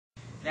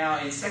Now,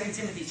 in 2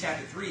 Timothy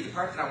chapter 3, the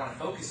part that I want to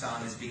focus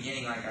on is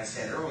beginning, like I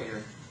said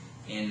earlier,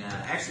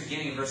 actually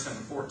beginning in verse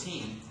number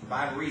 14. The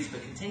Bible reads,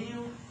 "But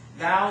continue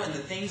thou in the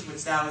things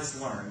which thou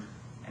hast learned,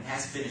 and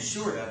hast been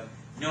assured of,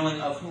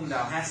 knowing of whom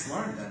thou hast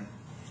learned them,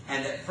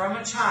 and that from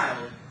a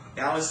child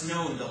thou hast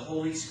known the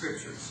holy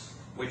Scriptures,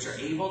 which are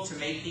able to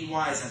make thee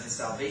wise unto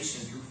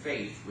salvation through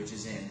faith, which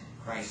is in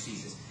Christ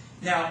Jesus."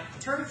 Now,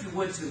 turn if you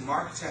would to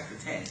Mark chapter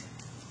 10.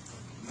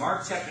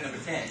 Mark chapter number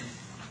 10.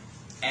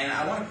 And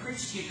I want to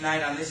preach to you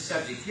tonight on this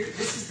subject. Here,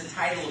 this is the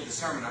title of the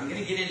sermon. I'm going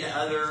to get into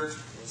other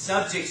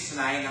subjects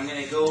tonight, and I'm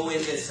going to go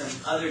into some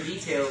other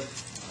details.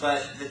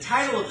 But the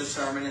title of the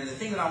sermon, and the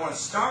thing that I want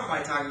to start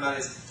by talking about,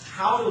 is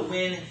how to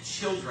win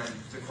children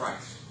to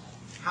Christ.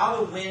 How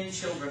to win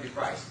children to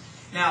Christ.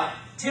 Now,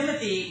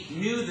 Timothy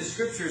knew the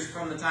Scriptures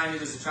from the time he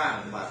was a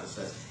child, the Bible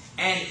says.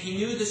 And he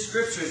knew the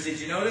Scriptures, did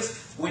you notice?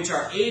 Which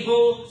are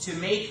able to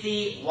make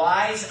thee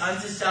wise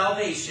unto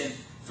salvation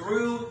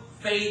through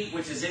faith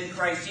which is in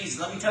Christ Jesus.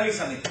 Let me tell you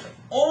something.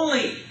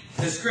 Only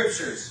the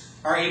Scriptures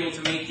are able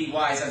to make thee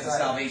wise unto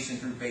salvation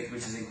through faith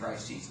which is in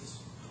Christ Jesus.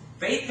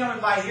 Faith cometh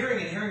by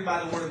hearing, and hearing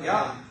by the Word of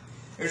God.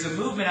 There's a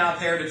movement out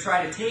there to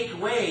try to take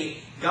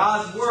away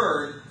God's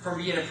Word from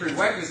being a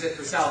prerequisite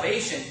for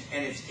salvation,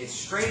 and it's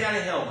straight out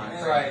of hell, my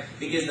friend. Right.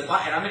 Because and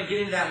I'm going to get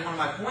into that in one of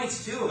my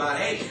points too about,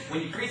 hey,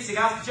 when you preach the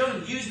gospel to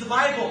children, use the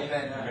Bible.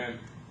 Amen.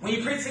 When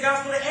you preach the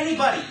gospel to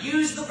anybody,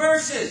 use the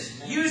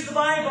verses, use the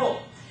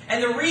Bible.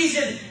 And the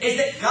reason is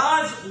that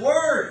God's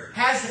Word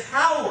has the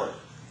power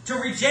to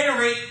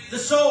regenerate the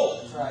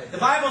soul. Right. The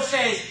Bible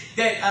says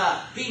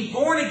that being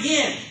born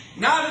again,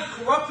 not of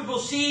corruptible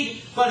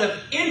seed, but of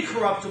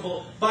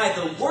incorruptible, by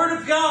the Word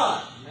of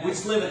God,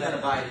 which liveth and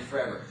abideth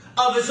forever.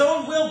 Of His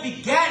own will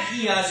begat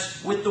He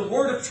us with the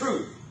Word of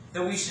truth,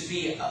 that we should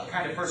be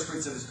kind of first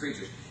fruits of His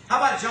creatures. How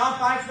about John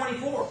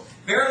 5:24?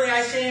 "Verily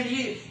I say unto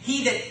you,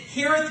 he that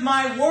heareth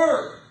my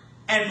word,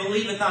 and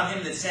believeth on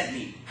Him that sent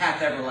me,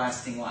 hath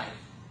everlasting life,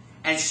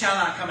 and shall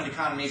not come into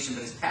condemnation,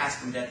 but is passed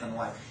from death unto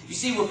life." You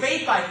see, we're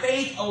saved by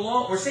faith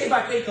alone. We're saved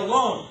by faith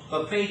alone,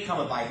 but faith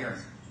cometh by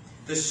hearing.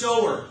 The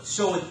sower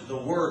soweth the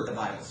word, the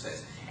Bible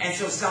says. And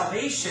so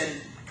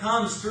salvation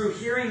comes through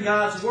hearing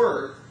God's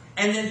word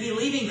and then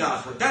believing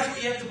God's word. That's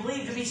what you have to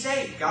believe to be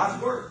saved,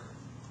 God's word.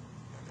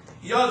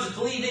 You don't just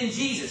believe in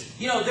Jesus.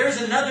 You know, there's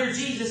another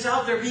Jesus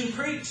out there being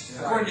preached,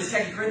 according to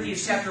 2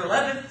 Corinthians chapter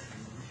 11.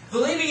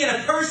 Believing in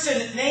a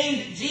person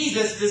named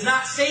Jesus does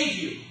not save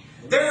you.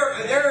 There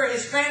are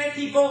Hispanic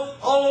people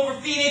all over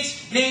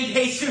Phoenix named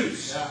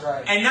Jesus.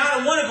 And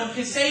not one of them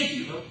can save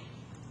you.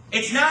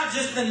 It's not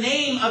just the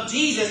name of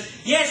Jesus.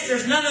 Yes,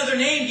 there's none other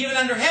name given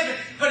under heaven,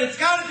 but it's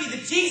got to be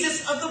the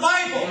Jesus of the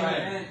Bible.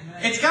 Amen.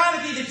 It's got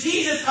to be the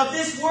Jesus of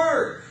this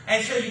Word.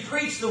 And so you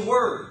preach the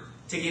Word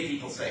to get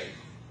people saved.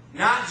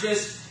 Not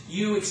just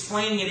you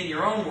explaining it in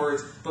your own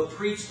words, but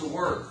preach the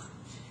Word.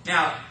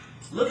 Now,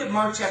 look at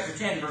Mark chapter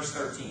 10, verse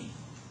 13.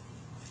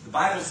 The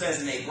Bible says,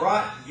 "And they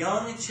brought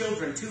young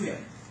children to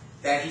Him,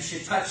 that He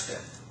should touch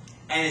them.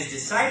 And His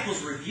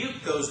disciples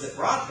rebuked those that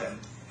brought them.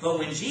 But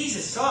when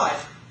Jesus saw it,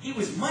 He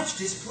was much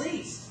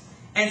displeased,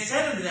 and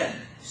said unto them,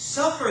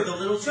 Suffer the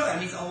little children." That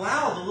means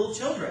allow the little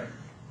children.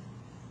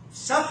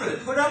 Suffer them,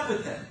 put up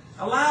with them,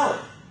 allow it,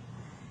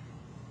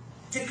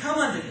 "to come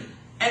unto me,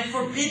 and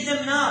forbid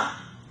them not.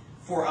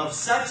 For of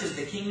such is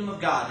the kingdom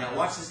of God." Now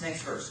watch this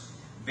next verse.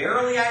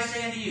 "Verily I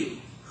say unto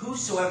you,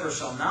 whosoever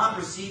shall not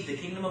receive the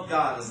kingdom of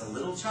God as a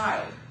little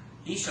child,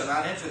 he shall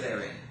not enter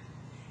therein.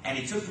 And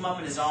He took them up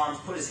in His arms,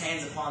 put His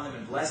hands upon them,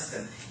 and blessed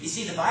them." You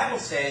see, the Bible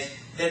says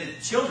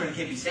that children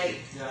can be saved.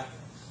 Yeah.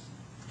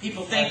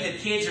 People think that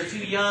kids are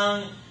too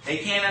young, they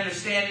can't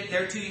understand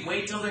it,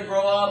 wait till they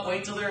grow up,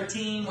 wait till they're a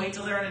teen, wait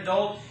till they're an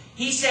adult.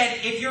 He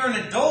said, if you're an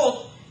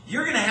adult,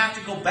 you're going to have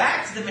to go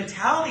back to the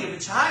mentality of a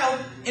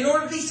child in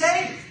order to be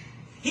saved.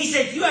 He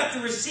said, you have to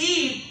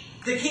receive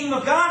the kingdom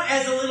of God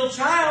as a little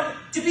child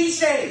to be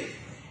saved.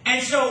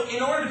 And so,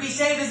 in order to be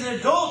saved as an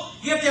adult,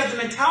 you have to have the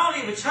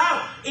mentality of a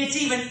child. It's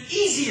even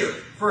easier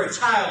for a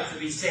child to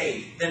be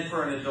saved than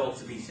for an adult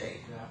to be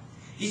saved. Yeah.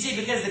 You see,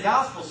 because the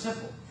gospel's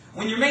simple.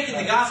 When you're making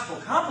the gospel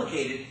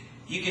complicated,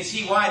 you can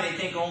see why they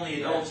think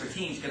only adults or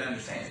teens can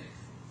understand it.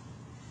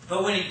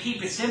 But when you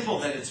keep it simple,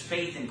 that it's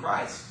faith in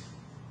Christ.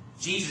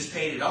 Jesus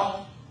paid it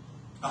all.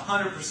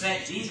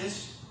 100%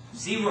 Jesus.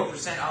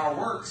 0% our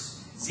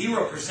works.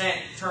 0%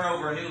 turn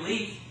over a new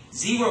leaf.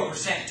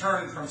 0%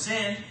 turn from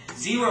sin.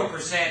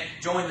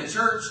 0% join the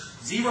church.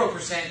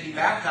 0% be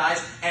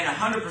baptized. And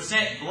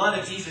 100% blood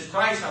of Jesus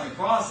Christ on the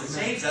cross that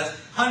saves us.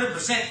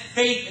 100%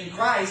 faith in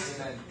Christ.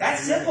 Amen.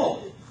 That's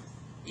simple.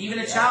 Even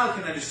a child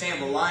can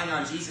understand relying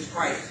on Jesus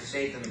Christ to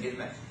save them and get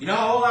them back. You know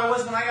how old I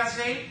was when I got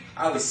saved?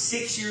 I was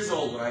 6 years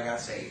old when I got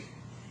saved.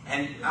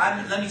 And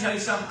let me tell you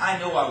something, I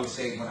know I was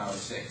saved when I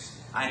was 6.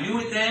 I knew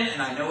it then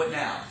and I know it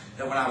now.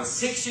 That when I was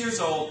 6 years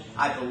old,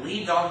 I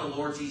believed on the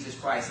Lord Jesus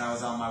Christ and I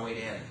was on my way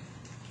to heaven.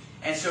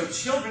 And so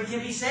children can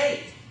be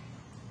saved.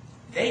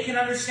 They can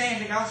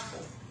understand the gospel.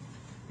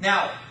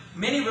 Now,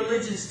 many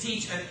religions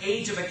teach an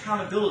age of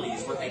accountability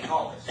is what they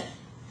call this.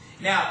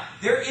 Now,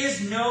 there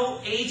is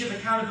no age of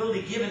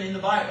accountability given in the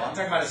Bible. I'm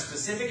talking about a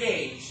specific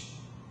age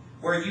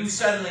where you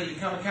suddenly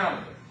become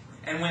accountable,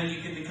 and when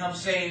you can become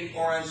saved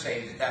or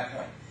unsaved at that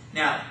point.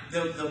 Now,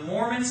 the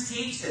Mormons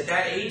teach that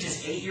that age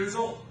is 8 years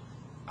old.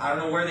 I don't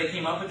know where they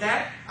came up with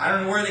that. I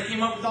don't know where they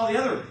came up with all the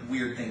other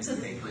weird things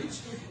that they preach.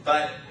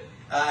 But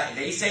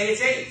they say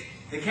it's 8.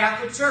 The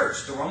Catholic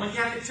Church, the Roman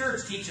Catholic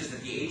Church, teaches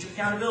that the age of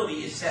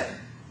accountability is 7.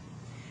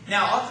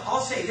 Now, I'll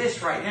say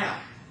this right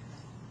now.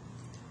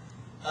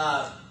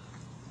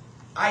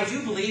 I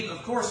do believe,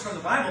 of course, from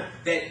the Bible,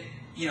 that,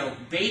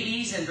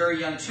 babies and very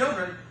young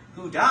children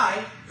who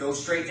die go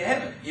straight to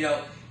heaven.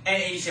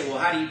 And you say, well,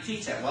 how do you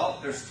teach that? Well,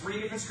 there's 3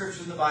 different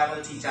scriptures in the Bible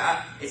that teach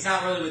that. It's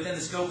not really within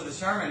the scope of the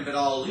sermon, but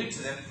I'll allude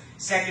to them.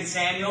 2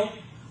 Samuel,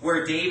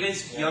 where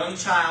David's young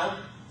child,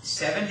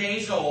 7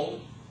 days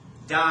old,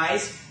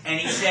 dies, and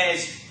he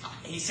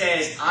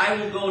says, I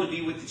will go to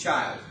be with the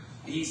child.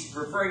 He's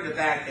referring to the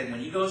fact that when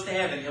he goes to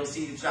heaven, he'll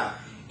see the child.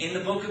 In the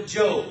book of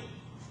Job,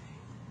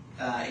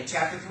 in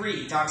chapter 3,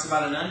 he talks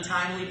about an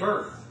untimely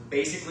birth.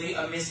 Basically,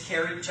 a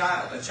miscarried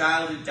child. A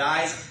child who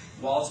dies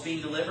while it's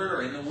being delivered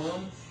or in the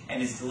womb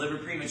and is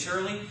delivered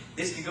prematurely.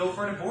 This could go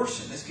for an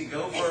abortion. This could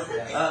go for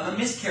a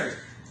miscarriage.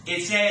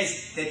 It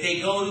says that they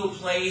go to a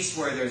place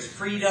where there's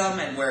freedom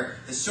and where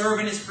the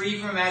servant is free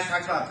from a master.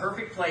 Talks about a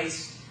perfect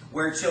place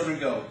where children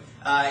go.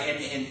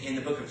 In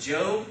the book of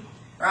Job,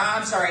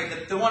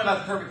 the one about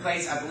the perfect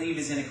place, I believe,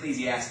 is in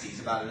Ecclesiastes,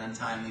 about an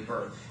untimely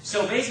birth.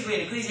 So basically,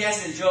 in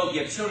Ecclesiastes and Job,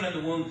 you have children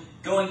in the womb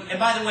going, and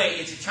by the way,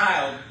 it's a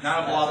child,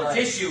 not a blob of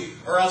tissue,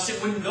 or else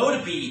it wouldn't go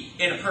to be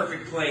in a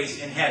perfect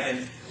place in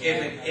heaven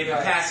if it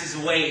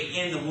passes away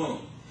in the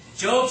womb.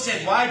 Job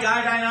said, why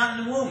died I not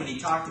in the womb? And he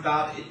talked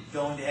about it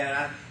going to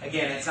heaven.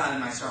 Again, it's not in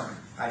my sermon.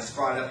 I just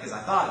brought it up because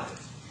I thought of it.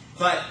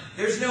 But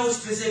there's no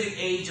specific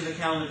age of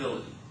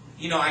accountability.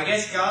 I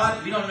guess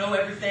God, we don't know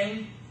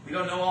everything. We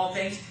don't know all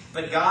things.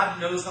 But God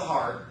knows the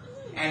heart.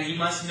 And He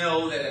must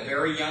know that a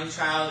very young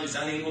child who's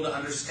unable to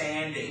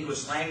understand the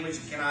English language,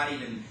 who cannot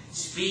even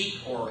speak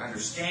or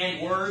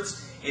understand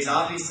words, is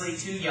obviously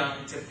too young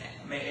to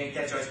make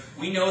that choice.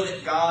 We know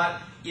that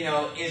God,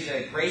 is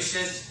a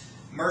gracious,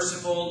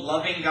 merciful,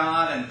 loving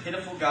God and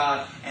pitiful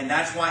God. And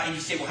that's why, and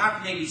you say, well, how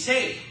can they be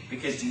saved?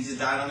 Because Jesus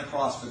died on the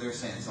cross for their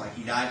sins, like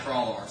He died for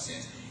all of our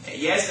sins.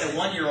 Yes, a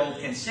 1-year-old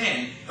can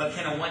sin, but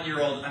can a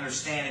 1-year-old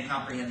understand and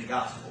comprehend the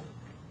gospel?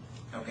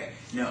 Okay,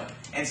 no.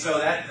 And so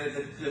that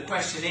the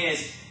question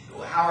is,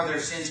 how are their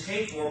sins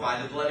paid for?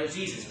 By the blood of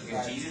Jesus.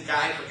 Because Jesus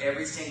died for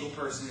every single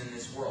person in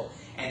this world.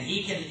 And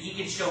He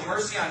can show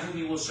mercy on whom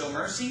He will show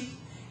mercy.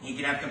 He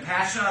can have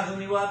compassion on whom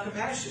He will have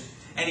compassion.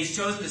 And He's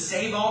chosen to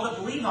save all that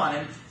believe on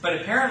Him.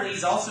 But apparently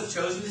He's also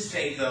chosen to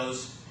save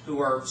those who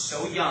are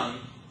so young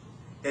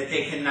that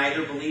they can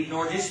neither believe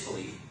nor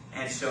disbelieve.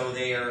 And so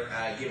they are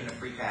given a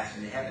free pass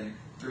into heaven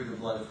through the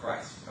blood of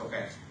Christ.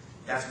 Okay.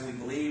 That's what we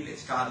believe.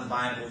 It's taught in the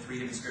Bible. 3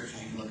 different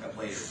scriptures you can look up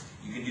later.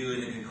 You can do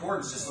it in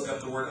concordance. Just look up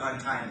the word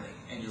untimely,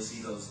 and you'll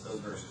see those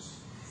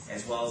verses.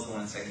 As well as the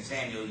one in 2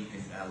 Samuel, you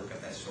can look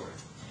up that story.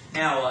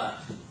 Now,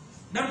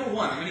 number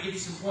 1, I'm going to give you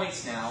some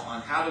points now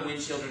on how to win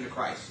children to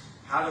Christ.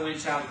 How to win a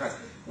child to Christ.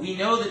 We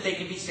know that they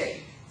can be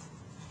saved.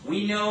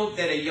 We know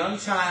that a young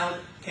child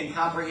can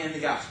comprehend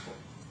the gospel.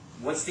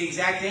 What's the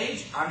exact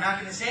age? I'm not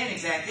going to say an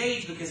exact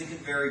age because it could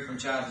vary from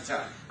child to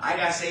child. I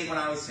got saved when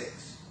I was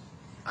 6.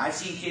 I've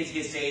seen kids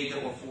get saved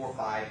that were 4,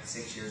 5,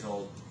 6 years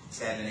old,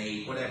 7,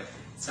 8, whatever.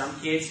 Some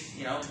kids,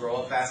 grow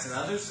up faster than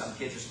others. Some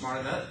kids are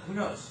smarter than others. Who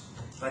knows?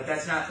 But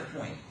that's not the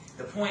point.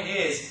 The point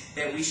is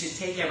that we should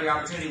take every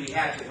opportunity we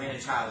have to win a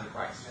child to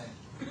Christ.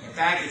 In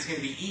fact, it's going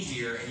to be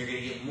easier and you're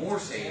going to get more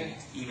saved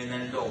even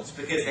than adults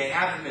because they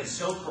haven't been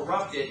so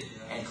corrupted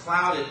and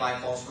clouded by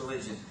false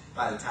religion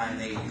by the time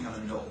they become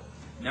an adult.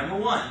 Number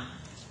 1,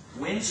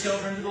 win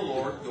children to the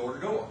Lord door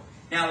to door.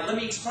 Now, let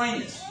me explain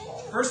this.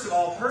 First of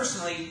all,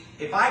 personally,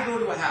 if I go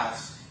to a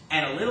house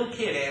and a little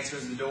kid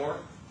answers the door,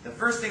 the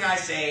first thing I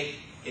say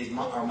is,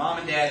 are Mom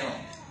and Dad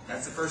home?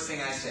 That's the first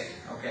thing I say.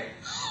 Okay.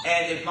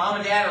 And if Mom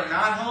and Dad are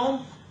not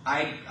home,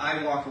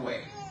 I walk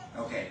away.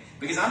 Okay.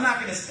 Because I'm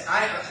not going to,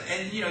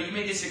 and you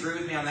may disagree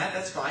with me on that.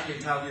 That's fine. You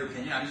can tell your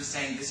opinion. I'm just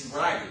saying this is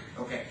what I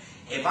do. Okay.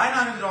 If I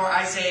knock on the door,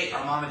 I say,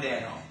 are Mom and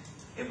Dad home?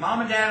 If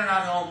Mom and Dad are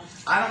not home,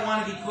 I don't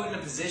want to be put in a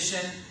position,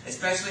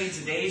 especially in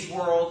today's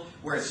world,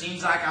 where it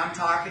seems like I'm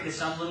talking to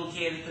some little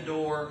kid at the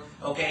door.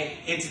 Okay,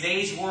 in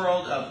today's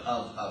world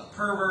of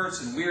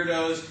perverts and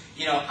weirdos,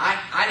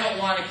 I don't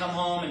want to come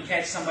home and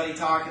catch somebody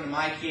talking to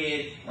my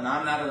kid when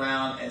I'm not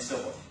around and so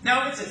forth.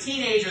 Now, if it's a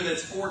teenager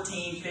that's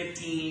 14,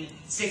 15,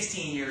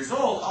 16 years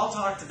old, I'll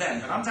talk to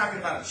them. But I'm talking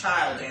about a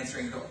child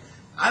answering the door.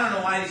 I don't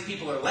know why these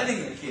people are letting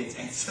their kids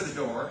answer the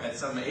door at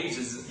some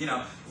ages.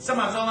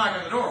 Sometimes I'll knock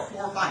on the door. A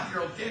 4 or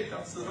 5-year-old kid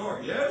comes to the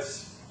door.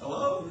 Yes?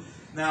 Hello?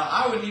 Now,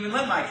 I wouldn't even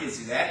let my kids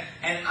do that.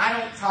 And I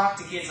don't talk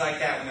to kids like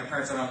that when their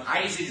parents are home.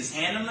 I usually just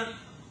hand them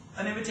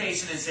an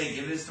invitation and say,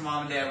 give this to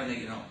Mom and Dad when they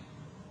get home.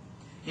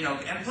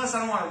 And plus I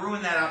don't want to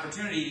ruin that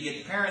opportunity to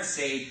get the parents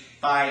saved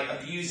by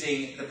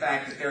abusing the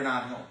fact that they're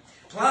not home.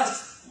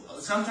 Plus,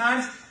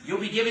 sometimes you'll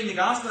be giving the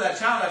gospel to that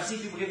child. I've seen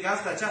people give the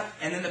gospel to that child,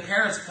 and then the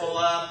parents pull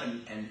up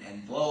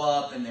and blow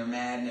up, and they're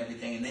mad and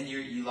everything, and then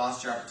you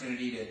lost your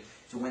opportunity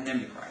to win them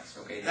to Christ.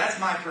 Okay, that's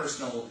my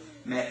personal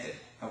method.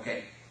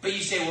 Okay, but you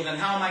say, well, then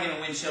how am I going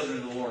to win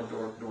children to the Lord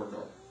door to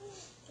door?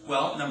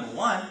 Well, number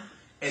one,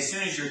 as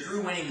soon as you're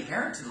through winning the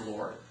parent to the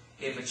Lord,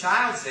 if a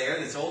child's there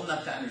that's old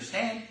enough to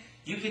understand,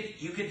 you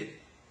could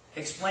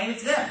explain it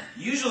to them.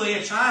 Usually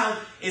a child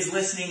is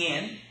listening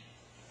in,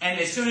 and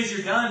as soon as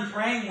you're done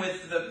praying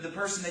with the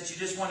person that you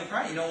just want to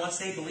pray, once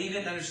they believe it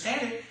and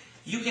understand it,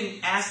 you can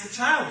ask the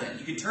child then.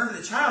 You can turn to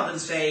the child and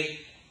say,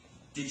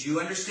 did you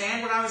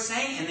understand what I was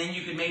saying? And then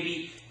you can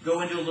maybe go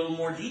into a little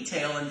more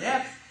detail and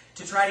depth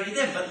to try to get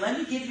them. But let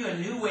me give you a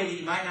new way that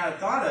you might not have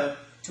thought of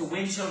to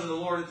win children to the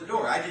Lord at the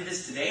door. I did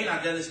this today, and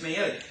I've done this many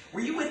others. Were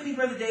you with me,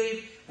 Brother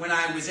Dave, when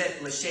I was at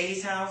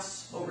Lachey's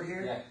house over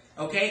here? Yeah.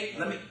 Okay,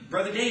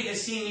 Brother Dave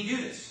has seen me do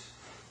this.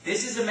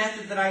 This is a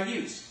method that I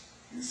use.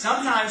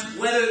 Sometimes,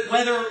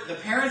 whether the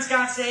parents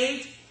got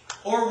saved,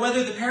 or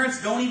whether the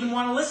parents don't even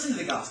want to listen to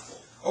the gospel,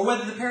 or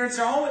whether the parents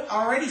are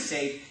already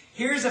saved,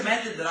 here's a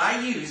method that I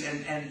use,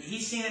 and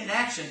he's seen it in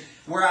action,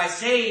 where I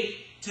say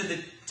to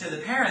the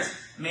parents,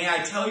 may I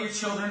tell your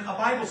children a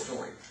Bible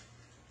story?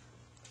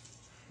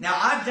 Now,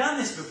 I've done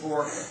this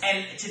before,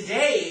 and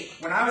today,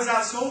 when I was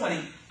out soul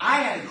winning,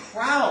 I had a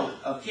crowd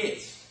of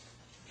kids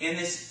in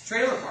this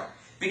trailer park.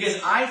 Because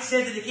I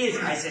said to the kids,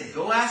 I said,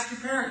 go ask your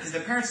parent, because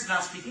the parents did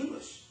not speak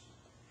English.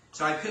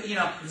 So I could,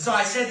 so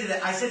I said to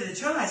the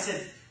children, I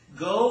said,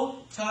 go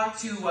talk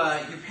to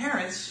your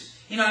parents.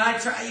 And I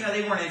try,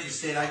 they weren't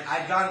interested.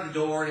 I got to the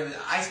door, and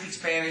I speak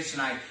Spanish,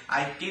 and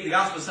I gave the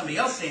gospel to somebody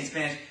else saying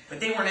Spanish,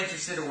 but they weren't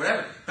interested or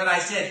whatever. But I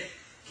said,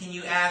 can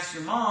you ask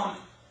your mom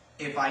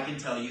if I can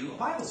tell you a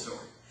Bible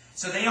story?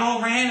 So they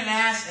all ran and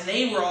asked, and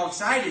they were all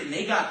excited, and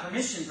they got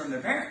permission from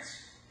their parents.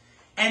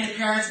 And the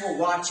parents were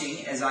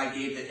watching as I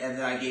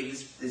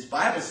gave this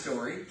Bible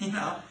story.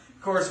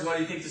 Of course, what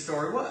do you think the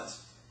story was?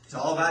 It's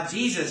all about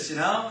Jesus,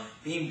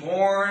 being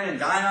born and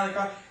dying on the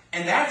cross.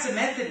 And that's a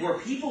method where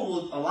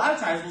people a lot of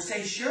times will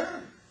say, sure,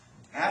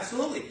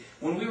 absolutely.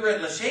 When we were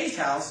at Lachey's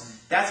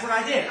house, that's what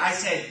I did. I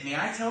said, may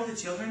I tell the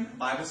children a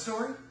Bible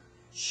story?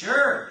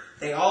 Sure.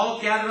 They all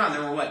gathered around.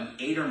 There were,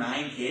 8 or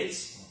 9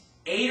 kids?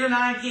 8 or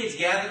 9 kids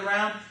gathered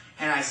around.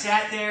 And I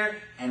sat there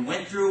and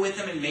went through with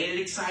them and made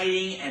it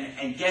exciting.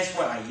 And guess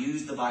what? I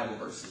used the Bible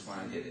verses when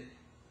I did it.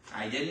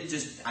 I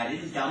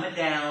didn't dumb it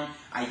down.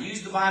 I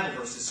used the Bible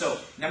verses. So,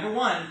 number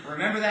one,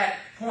 remember that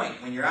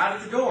point. When you're out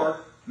at the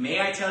door,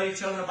 may I tell your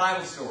children a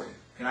Bible story?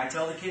 Can I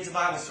tell the kids a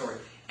Bible story?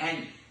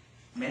 And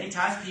many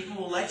times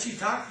people will let you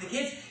talk to the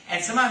kids.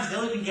 And sometimes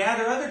they'll even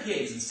gather other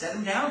kids and set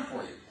them down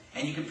for you.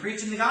 And you can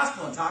preach them the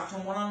gospel and talk to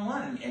them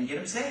one-on-one and get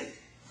them saved.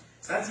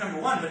 So that's number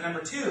one. But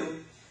number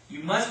two,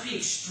 you must be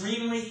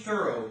extremely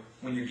thorough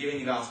when you're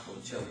giving the gospel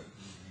to children.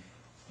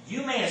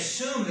 You may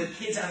assume that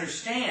kids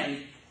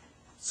understand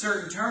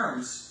certain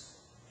terms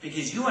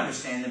because you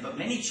understand them, but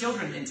many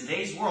children in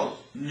today's world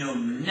know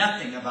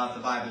nothing about the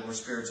Bible or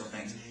spiritual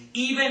things.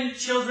 Even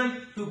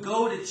children who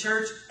go to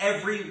church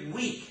every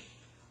week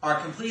are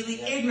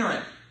completely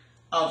ignorant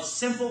of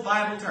simple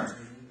Bible terms.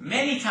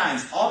 Many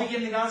times, I'll be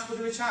giving the gospel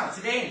to a child.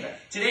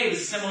 Today was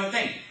a similar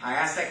thing. I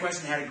asked that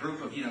question, had a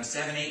group of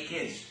 7, 8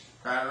 kids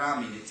crowd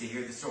around me to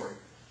hear the story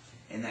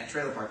in that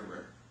trailer park we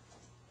were.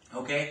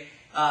 Okay?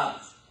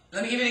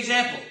 Let me give you an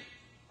example.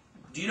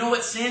 Do you know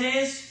what sin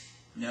is?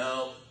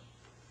 No.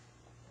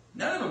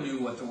 None of them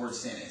knew what the word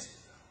sin is.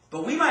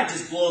 But we might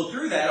just blow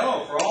through that.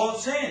 Oh, for all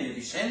have sinned. Have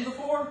you sinned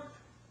before?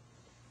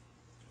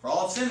 For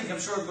all have sinned and come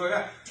short of the glory of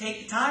God.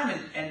 Take the time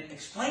and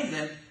explain to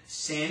them,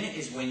 sin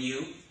is when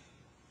you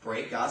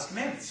break God's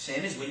commandments.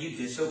 Sin is when you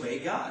disobey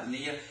God. And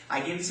I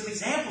give them some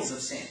examples of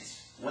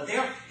sins. What they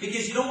are.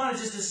 Because you don't want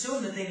to just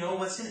assume that they know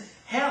what sin is.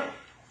 Hell.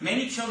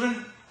 Many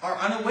children are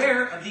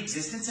unaware of the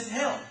existence of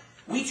hell.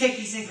 We take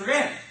these things for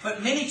granted.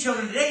 But many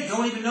children today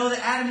don't even know that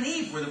Adam and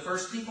Eve were the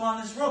first people on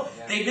this world.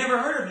 Yeah. They've never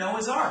heard of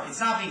Noah's Ark. It's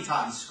not being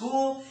taught in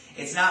school.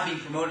 It's not being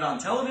promoted on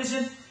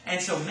television.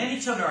 And so many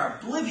children are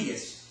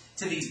oblivious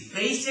to these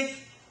basic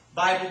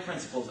Bible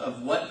principles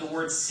of what the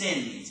word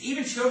sin means.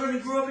 Even children who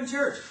grew up in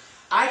church.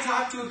 I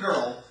talked to a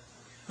girl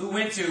who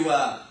went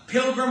to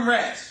Pilgrim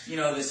Rest.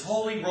 This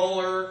holy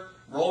roller,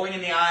 rolling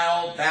in the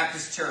aisle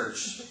Baptist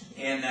church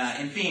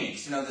in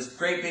Phoenix. This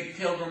great big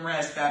Pilgrim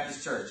Rest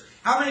Baptist church.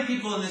 How many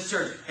people in this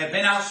church have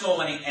been out soul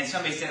winning and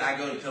somebody said, I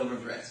go to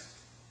Pilgrim Rest?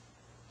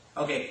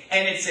 Okay,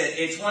 and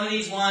it's one of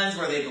these ones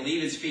where they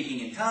believe in speaking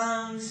in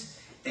tongues.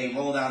 They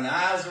roll down the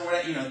aisles or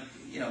whatever,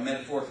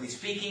 metaphorically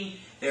speaking.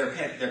 They're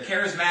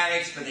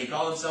charismatics, but they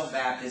call themselves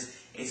Baptists.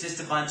 It's just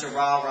a bunch of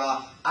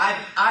rah-rah.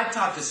 I've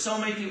talked to so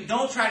many people.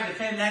 Don't try to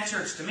defend that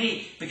church to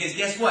me, because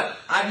guess what?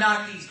 I've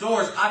knocked these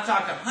doors. I've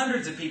talked to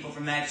hundreds of people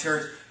from that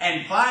church,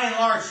 and by and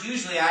large,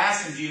 usually I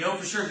ask them, do you know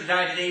for sure if you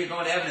die today you're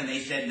going to heaven? And they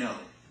said no.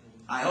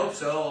 I hope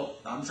so.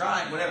 I'm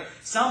trying, whatever.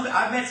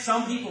 I've met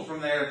some people from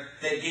there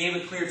that gave a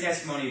clear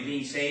testimony of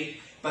being saved,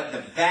 but the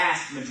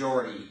vast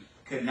majority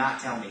could not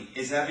tell me.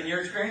 Is that been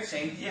your experience?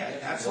 Same? Yeah,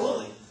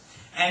 absolutely.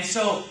 And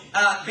so,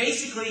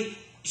 basically,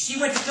 She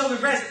went to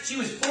children's rest. She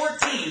was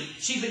 14.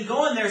 She'd been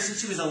going there since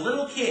she was a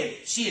little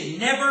kid. She had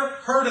never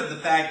heard of the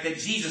fact that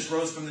Jesus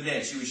rose from the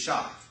dead. She was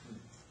shocked.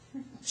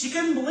 She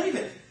couldn't believe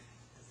it.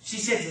 She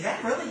said, did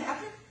that really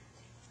happen?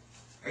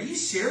 Are you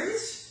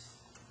serious?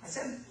 I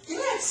said,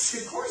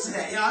 yes, of course it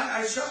happened.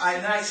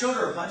 I showed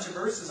her a bunch of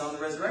verses on the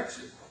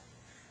resurrection.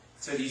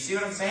 So do you see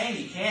what I'm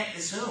saying? You can't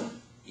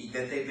assume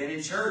that they've been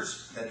in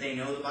church, that they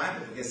know the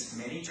Bible, because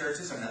many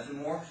churches are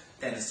nothing more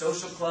than a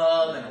social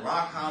club and a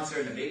rock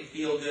concert and a big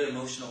feel-good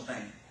emotional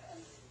thing.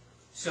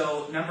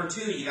 So, number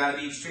 2, you got to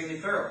be extremely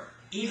thorough.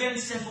 Even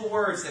simple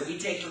words that we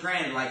take for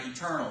granted, like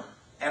eternal,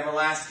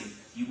 everlasting,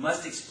 you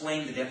must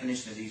explain the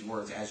definition of these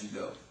words as you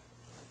go.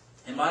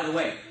 And by the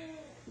way,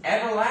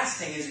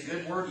 everlasting is a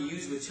good word to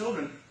use with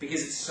children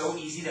because it's so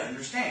easy to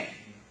understand.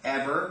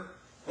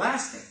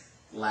 Everlasting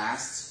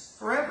lasts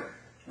forever.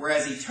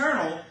 Whereas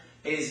eternal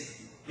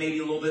is maybe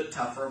a little bit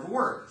tougher of a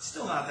word.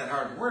 Still not that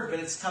hard of a word, but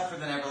it's tougher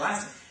than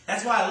everlasting.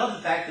 That's why I love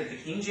the fact that the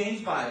King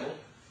James Bible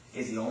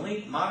is the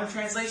only modern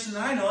translation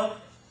that I know of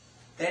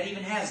that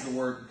even has the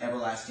word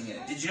everlasting in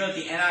it. Did you know that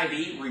the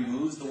NIV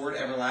removes the word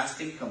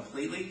everlasting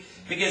completely?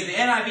 Because the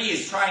NIV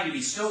is trying to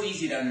be so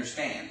easy to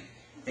understand.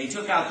 They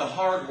took out the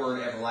hard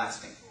word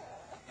everlasting,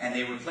 and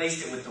they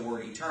replaced it with the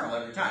word eternal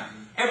every time.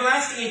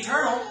 Everlasting and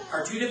eternal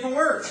are 2 different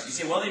words. You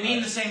say, well, they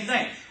mean the same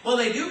thing. Well,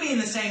 they do mean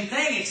the same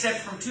thing, except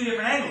from 2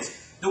 different angles.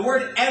 The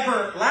word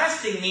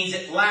everlasting means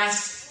it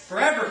lasts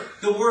forever.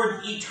 The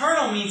word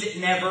eternal means it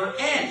never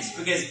ends,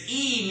 because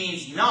E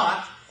means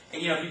not.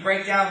 And if you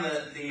break down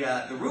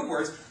the root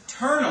words,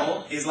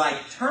 eternal is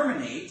like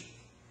terminate,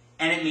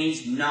 and it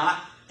means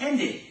not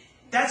ended.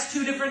 That's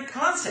 2 different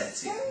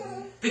concepts here.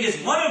 Because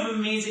one of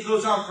them means it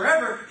goes on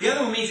forever, the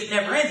other one means it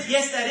never ends.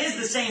 Yes, that is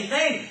the same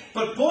thing.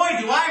 But boy,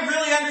 do I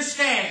really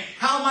understand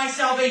how my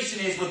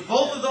salvation is with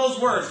both of those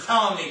words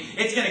telling me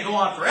it's going to go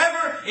on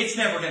forever, it's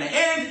never going to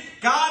end.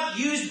 God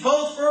used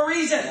both for a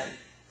reason.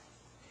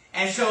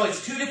 And so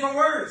it's 2 different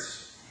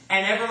words.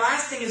 And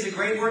everlasting is a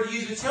great word to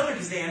use with children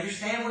because they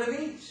understand what it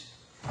means.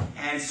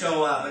 And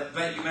so,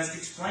 but you must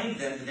explain to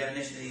them the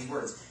definition of these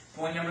words.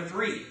 Point number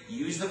 3,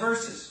 use the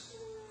verses.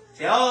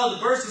 Say, oh,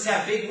 the verses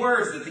have big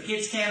words that the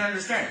kids can't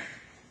understand.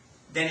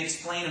 Then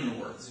explain them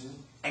the words.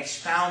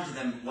 Expound to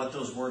them what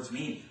those words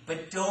mean.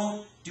 But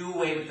don't do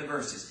away with the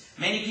verses.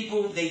 Many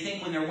people, they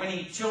think when they're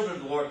winning children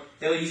of the Lord,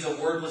 they'll use a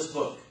wordless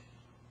book.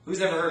 Who's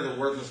ever heard of the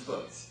wordless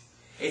books?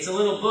 It's a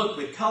little book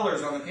with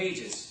colors on the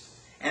pages.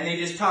 And they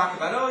just talk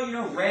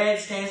about, red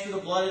stands for the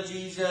blood of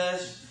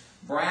Jesus.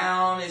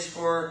 Brown is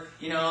for,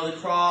 the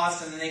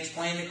cross. And then they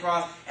explain the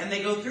cross. And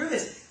they go through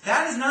this.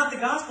 That is not the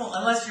gospel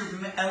unless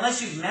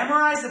you've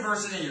memorized the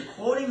verses and you're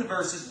quoting the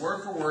verses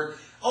word for word.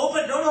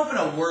 Don't open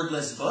a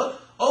wordless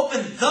book.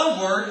 Open the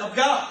Word of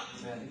God.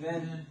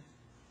 Amen.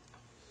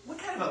 What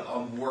kind of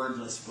a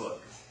wordless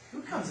book?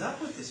 Who comes up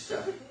with this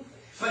stuff?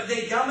 But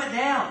they dumb it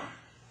down.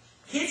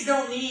 Kids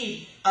don't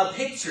need a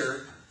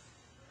picture.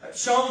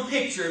 Show them a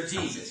picture of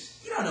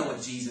Jesus. You don't know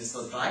what Jesus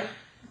looked like.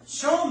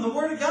 Show them the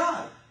Word of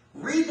God.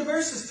 Read the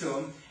verses to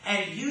them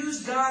and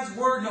use God's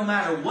Word no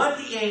matter what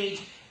the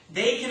age.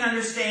 They can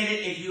understand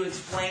it if you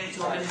explain it to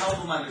them and help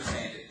them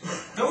understand it.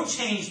 Don't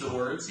change the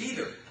words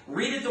either.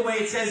 Read it the way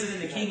it says it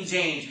in the King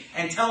James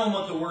and tell them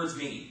what the words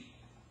mean.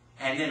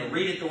 And then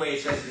read it the way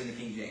it says it in the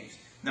King James.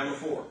 Number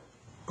 4.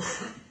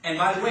 And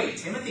by the way,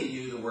 Timothy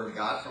knew the Word of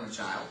God from a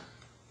child,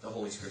 the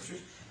Holy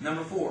Scriptures.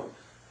 Number 4.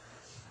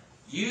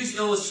 Use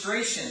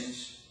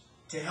illustrations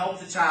to help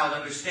the child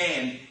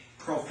understand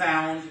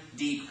profound,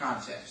 deep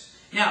concepts.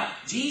 Now,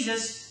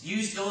 Jesus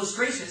used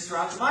illustrations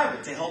throughout the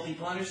Bible to help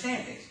people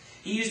understand things.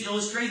 He used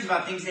illustrations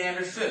about things they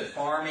understood.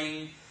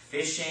 Farming,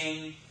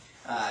 fishing,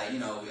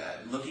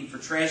 looking for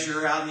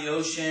treasure out in the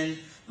ocean,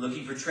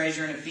 looking for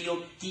treasure in a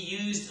field. He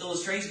used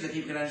illustrations that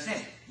people could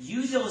understand.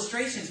 Use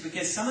illustrations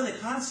because some of the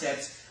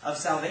concepts of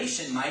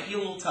salvation might be a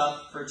little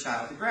tough for a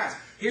child to grasp.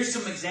 Here's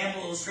some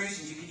example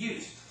illustrations you could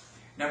use.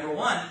 Number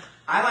 1,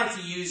 I like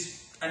to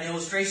use an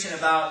illustration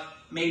about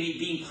maybe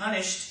being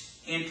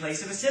punished in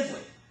place of a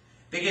sibling.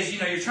 Because,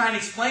 you're trying to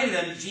explain to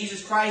them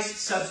Jesus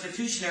Christ's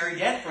substitutionary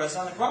death for us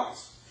on the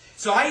cross.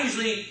 So I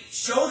usually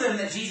show them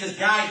that Jesus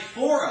died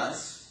for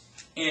us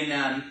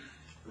in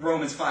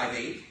Romans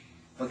 5:8.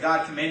 But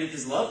God commended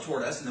His love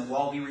toward us, and that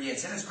while we were yet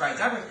sinners, Christ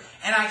died for us.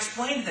 And I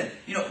explained to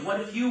them,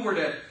 what if you were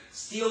to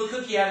steal a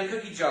cookie out of the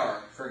cookie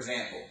jar, for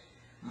example?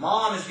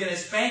 Mom is going to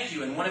spank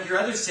you, and one of your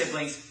other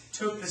siblings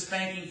took the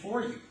spanking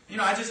for you.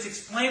 I just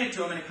explain it to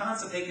them in a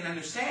concept they can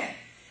understand.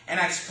 And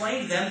I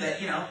explained to them that,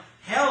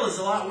 hell is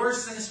a lot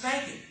worse than a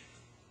spanking.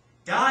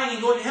 Dying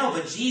and going to hell,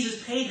 but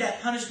Jesus paid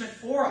that punishment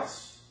for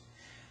us.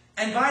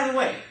 And by the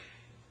way,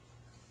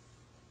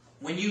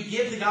 when you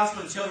give the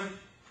gospel to children,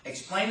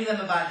 explain to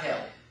them about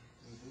hell.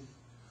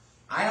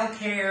 I don't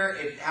care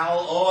I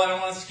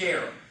don't want to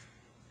scare them.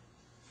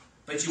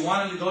 But you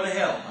want them to go to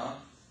hell, huh?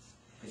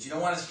 But you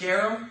don't want to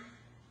scare them?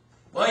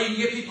 Well, you can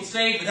get people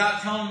saved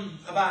without telling them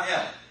about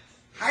hell.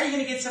 How are you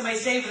going to get somebody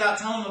saved without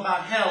telling them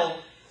about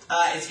hell?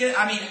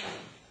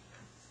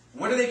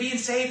 What are they being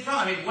saved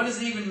from?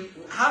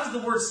 How does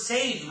the word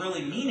saved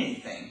really mean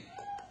anything?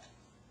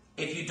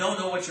 if you don't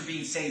know what you're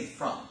being saved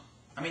from?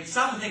 I mean,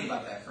 stop and think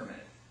about that for a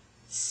minute.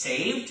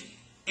 Saved?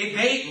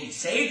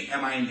 Saved?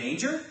 Am I in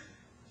danger?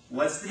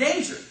 What's the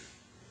danger?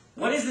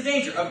 What is the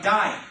danger? Of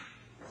dying.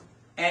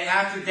 And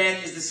after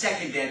death is the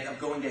second death of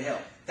going to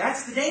hell.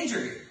 That's the danger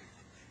here.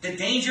 The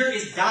danger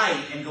is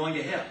dying and going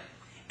to hell.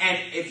 And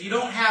if you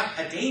don't have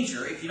a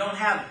danger, if you don't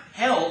have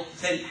hell,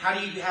 then how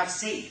do you have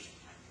saved?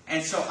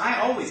 And so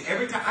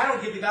every time, I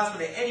don't give the gospel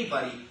to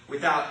anybody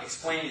without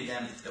explaining to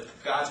them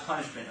God's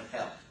punishment of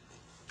hell.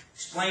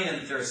 Explain to them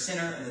that they're a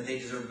sinner and that they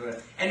deserve to go to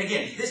hell. And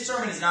again, this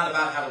sermon is not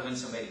about how to win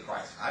somebody to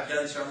Christ. I've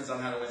done sermons on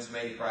how to win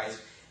somebody to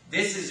Christ.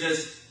 This is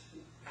just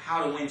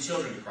how to win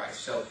children to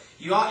Christ. So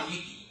in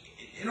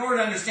order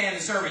to understand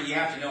the sermon, you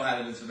have to know how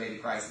to win somebody to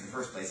Christ in the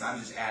first place. I'm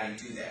just adding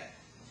to that.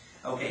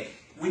 Okay,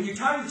 when you're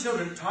talking to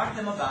children, talk to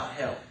them about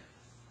hell.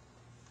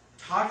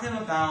 Talk to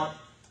them about,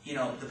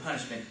 the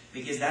punishment,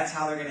 because that's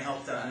how they're going to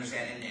help to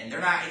understand. And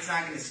it's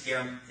not going to scare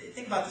them.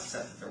 Think about the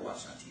stuff that they're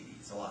watching on TV.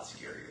 It's a lot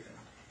scarier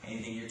than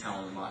anything you're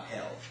telling them about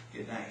hell.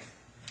 Good night.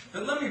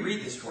 But let me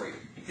read this for you.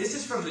 This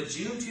is from the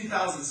June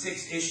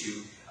 2006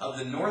 issue of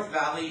the North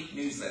Valley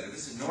Newsletter.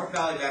 This is North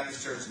Valley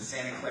Baptist Church in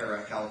Santa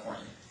Clara,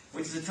 California,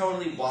 which is a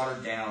totally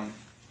watered-down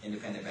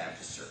independent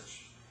Baptist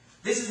church.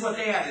 This is what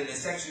they had in this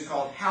section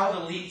called How to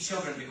Lead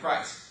Children to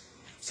Christ.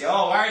 You say,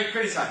 oh, why are you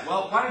criticizing?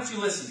 Well, why don't you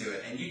listen to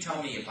it, and you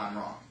tell me if I'm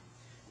wrong.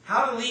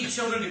 How to Lead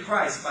Children to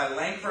Christ by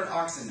Langford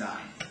Oxendine.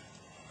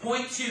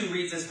 Point 2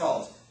 reads as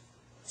follows.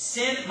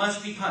 Sin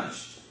must be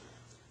punished,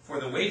 for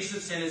the wages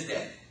of sin is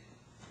death.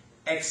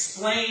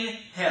 Explain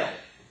hell.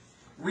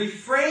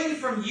 Refrain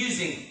from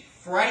using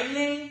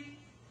frightening,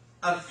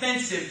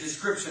 offensive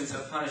descriptions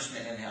of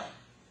punishment in hell.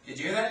 Did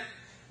you hear that?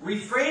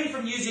 Refrain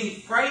from using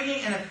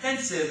frightening and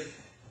offensive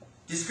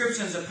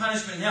descriptions of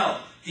punishment in hell.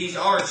 These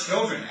are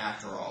children,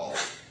 after all.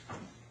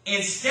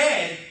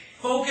 Instead,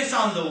 focus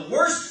on the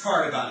worst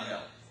part about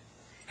hell.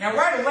 Now,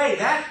 right away,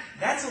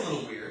 that's a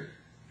little weird.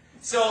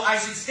 So I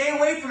should stay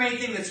away from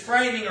anything that's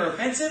frightening or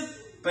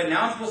offensive, but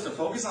now I'm supposed to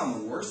focus on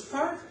the worst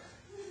part?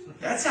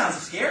 That sounds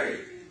scary.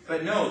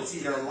 But no, see,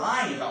 they're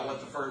lying about what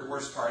the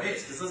worst part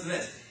is. Because listen to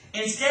this.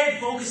 Instead,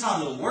 focus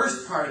on the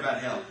worst part about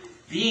hell.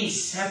 Being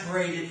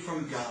separated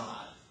from God.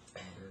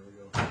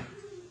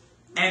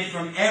 And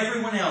from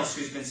everyone else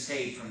who's been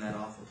saved from that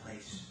awful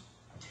place.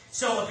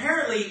 So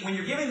apparently, when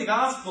you're giving the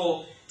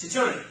gospel to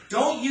children,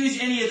 don't use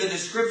any of the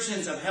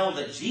descriptions of hell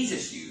that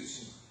Jesus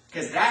used.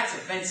 Because that's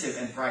offensive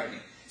and frightening.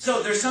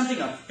 So there's something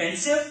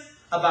offensive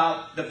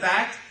about the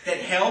fact that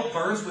hell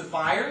burns with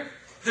fire.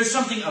 There's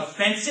something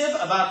offensive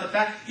about the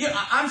fact,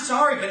 I'm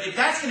sorry, but if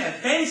that's going to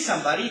offend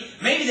somebody,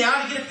 maybe they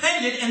ought to get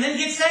offended and then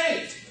get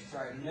saved. That's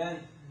right. Amen.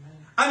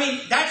 I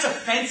mean, that's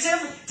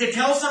offensive to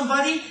tell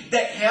somebody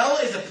that hell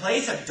is a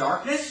place of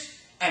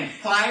darkness and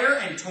fire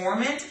and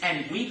torment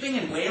and weeping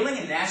and wailing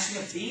and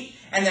gnashing of teeth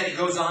and that it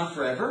goes on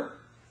forever.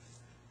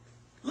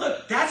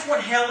 Look, that's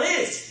what hell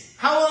is.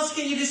 How else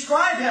can you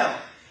describe hell?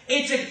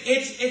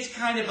 It's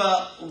kind of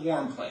a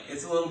warm place.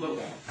 It's a little bit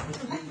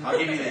warm. I'll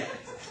give you that.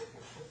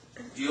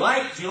 Do you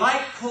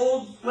like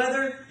cold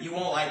weather? You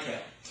won't like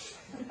hell.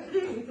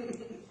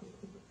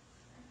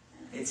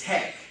 It's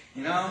heck,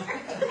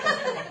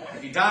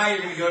 If you die,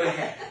 you're going to go to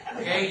heck.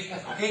 Okay?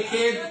 Okay,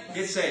 kid?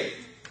 Get saved.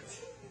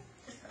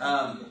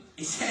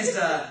 He says,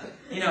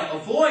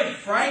 avoid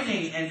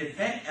frightening and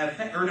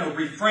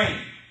refrain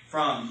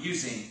from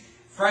using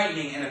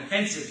frightening and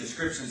offensive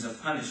descriptions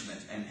of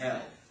punishment and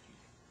hell.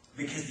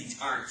 Because these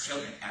aren't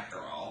children, after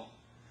all.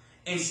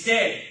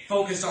 Instead,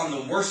 focus on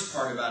the worst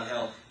part about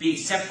hell, being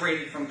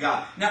separated from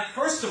God. Now,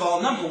 first of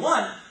all, number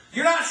one,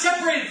 you're not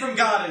separated from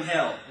God in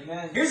hell.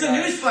 Amen. Here's a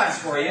newsflash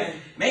for you.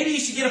 Maybe you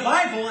should get a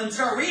Bible and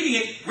start reading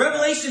it.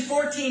 Revelation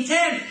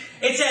 14:10.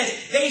 It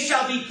says, they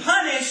shall be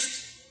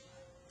punished.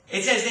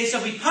 It says, they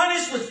shall be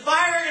punished with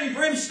fire and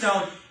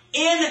brimstone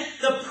in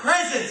the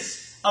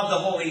presence of the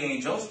holy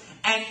angels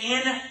and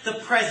in the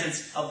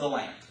presence of the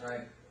Lamb.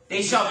 Right.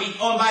 They shall be,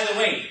 oh, and by the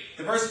way,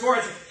 the verse 4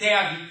 is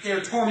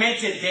they're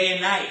tormented day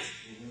and night.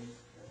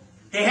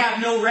 They have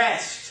no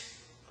rest.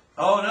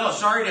 Oh no,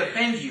 sorry to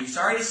offend you,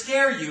 sorry to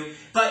scare you,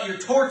 but you're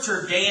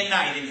tortured day and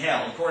night in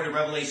hell, according to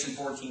Revelation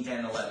 14, 10,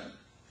 and 11.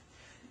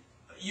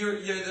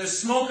 The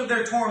smoke of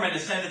their torment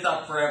ascendeth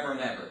up forever and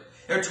ever.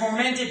 They're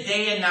tormented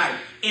day and night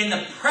in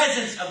the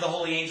presence of the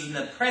holy angels, in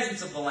the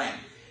presence of the Lamb.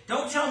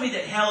 Don't tell me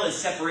that hell is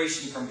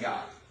separation from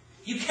God.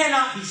 You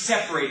cannot be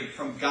separated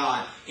from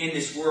God in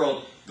this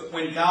world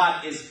when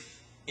God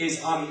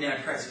is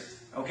omnipresent.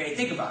 Okay,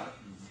 think about it.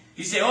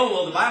 You say, oh,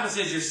 well, the Bible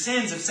says your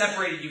sins have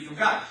separated you from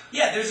God.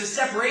 Yeah, there's a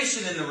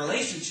separation in the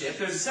relationship.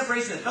 There's a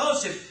separation in the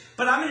fellowship.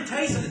 But I'm going to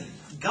tell you something.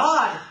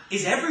 God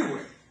is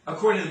everywhere.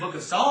 According to the book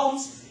of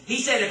Psalms, He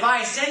said, if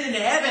I ascend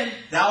into heaven,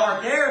 thou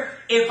art there.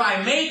 If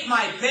I make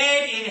my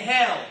bed in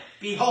hell,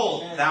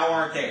 behold, thou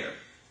art there.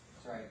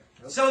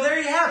 So there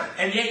you have it.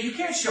 And yet you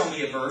can't show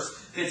me a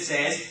verse that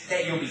says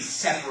that you'll be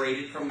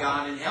separated from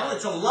God in hell.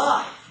 It's a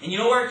lie. And you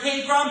know where it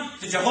came from?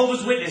 The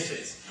Jehovah's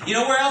Witnesses. You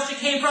know where else it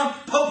came from?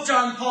 Pope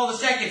John Paul II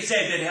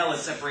said that hell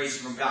is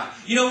separation from God.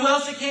 You know who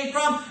else it came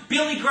from?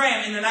 Billy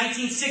Graham in the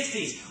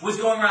 1960s was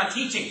going around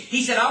teaching.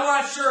 He said, I'm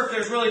not sure if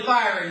there's really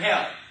fire in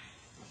hell.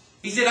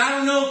 He said, I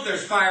don't know if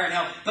there's fire in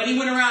hell. But he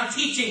went around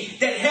teaching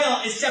that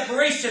hell is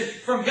separation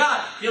from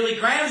God. Billy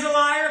Graham's a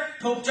liar.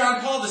 Pope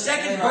John Paul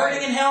II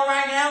burning in hell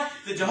right now.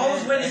 The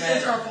Jehovah's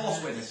Witnesses are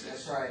false witnesses.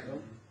 That's right.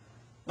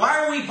 Why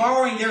are we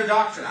borrowing their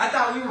doctrine? I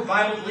thought we were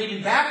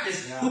Bible-believing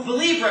Baptists who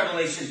believe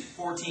Revelation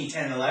 14,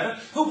 10, and 11,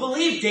 who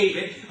believe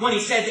David when he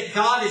said that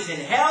God is in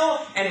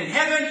hell and in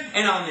heaven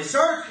and on this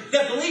earth,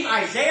 that believe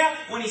Isaiah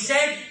when he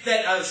said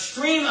that a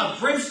stream of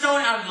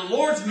brimstone out of the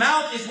Lord's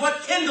mouth is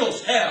what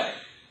kindles hell.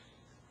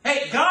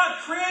 Hey, God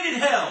created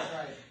hell.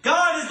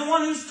 God is the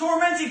one who's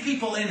tormenting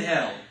people in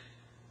hell.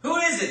 Who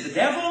is it? The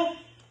devil?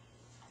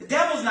 The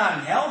devil's not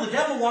in hell. The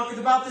devil walketh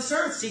about this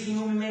earth, seeking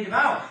whom he may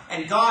devour.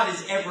 And God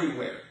is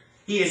everywhere.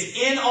 He is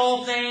in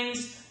all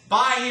things.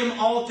 By him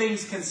all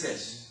things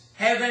consist.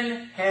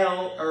 Heaven,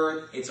 hell,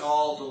 earth, it's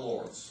all the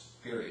Lord's.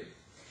 Period.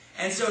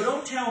 And so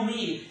don't tell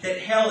me that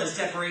hell is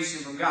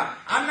separation from God.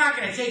 I'm not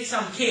going to take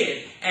some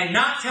kid and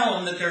not tell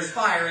him that there's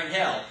fire in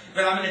hell.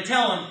 But I'm going to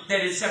tell him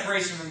that it's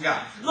separation from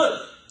God.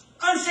 Look,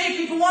 unsaved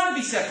people want to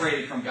be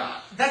separated from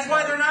God. That's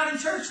why they're not in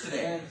church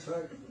today.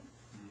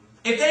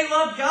 If they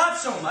loved God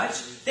so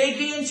much, they'd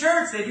be in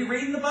church. They'd be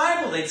reading the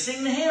Bible. They'd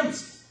sing the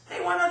hymns.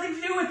 They want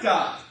nothing to do with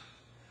God.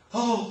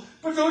 Oh,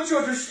 but don't you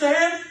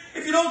understand?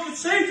 If you don't get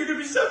saved, you're going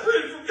to be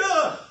separated from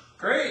God.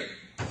 Great.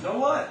 So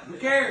what? Who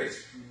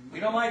cares?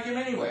 We don't like him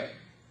anyway.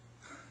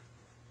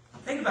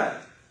 Think about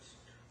it.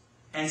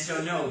 And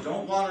so no,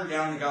 don't water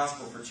down the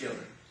gospel for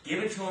children.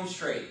 Give it to them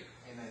straight.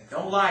 Amen.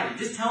 Don't lie to them.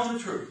 Just tell them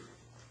the truth.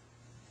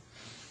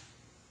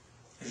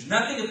 There's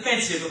nothing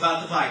offensive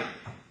about the Bible.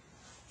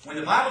 When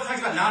the Bible talks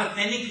about not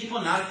offending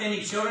people, not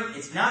offending children,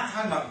 it's not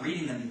talking about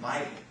reading them the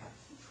Bible.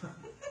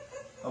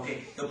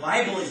 Okay, the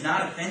Bible is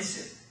not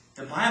offensive.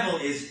 The Bible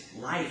is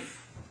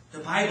life. The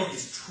Bible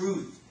is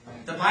truth.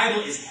 The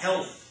Bible is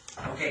health.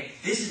 Okay,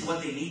 this is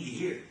what they need to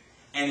hear.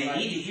 And they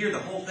need to hear the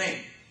whole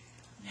thing.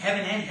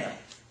 Heaven and hell.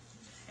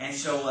 And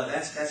so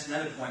that's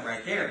another point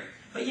right there.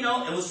 But you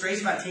know,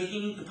 illustration about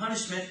taking the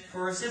punishment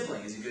for a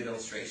sibling is a good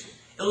illustration.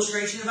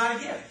 Illustration about a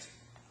gift.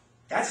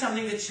 That's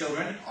something that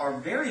children are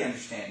very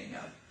understanding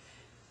of.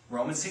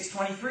 Romans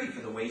 6:23,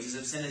 for the wages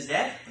of sin is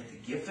death, but the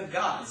gift of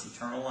God is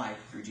eternal life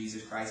through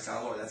Jesus Christ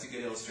our Lord. That's a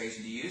good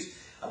illustration to use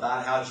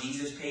about how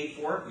Jesus paid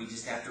for it. We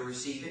just have to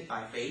receive it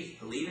by faith,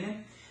 believe in it.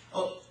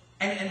 Oh,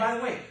 and by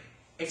the way,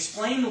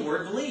 explain the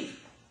word believe.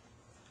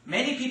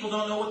 Many people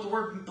don't know what the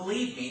word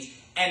believe means,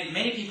 and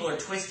many people are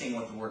twisting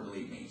what the word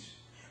believe means.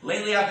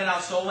 Lately I've been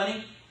out soul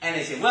winning, and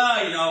they say,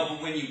 well, you know,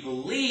 but when you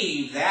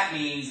believe, that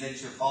means that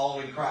you're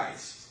following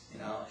Christ. You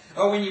know,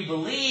 or when you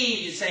believe,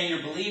 you're saying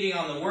you're believing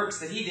on the works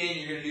that he did, and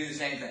you're going to do the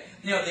same thing.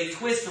 You know, they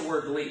twist the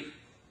word believe.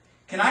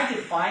 Can I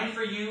define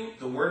for you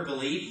the word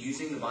believe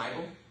using the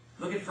Bible?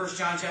 Look at 1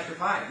 John chapter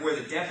 5, where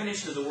the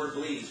definition of the word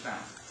believe is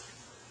found.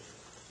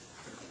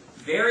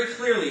 Very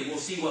clearly, we'll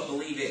see what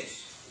believe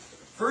is.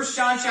 1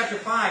 John chapter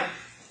 5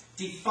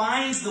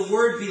 defines the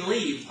word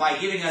believe by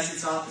giving us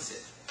its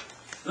opposite.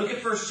 Look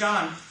at 1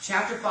 John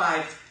chapter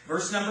 5,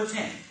 verse number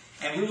 10.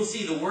 And we will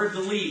see the word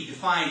believe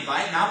defined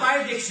by, not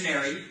by a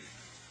dictionary,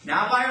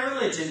 not by a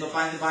religion, but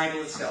by the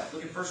Bible itself.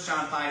 Look at 1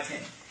 John 5:10.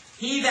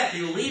 He that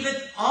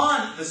believeth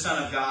on the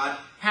Son of God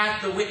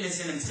hath the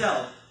witness in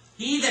himself.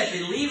 He that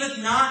believeth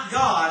not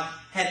God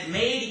hath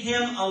made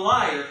him a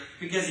liar,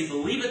 because he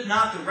believeth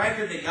not the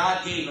record that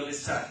God gave of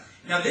his Son.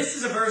 Now this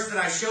is a verse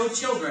that I show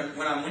children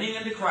when I'm winning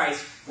them to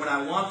Christ, when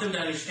I want them to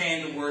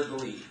understand the word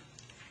believe.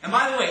 And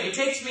by the way, it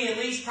takes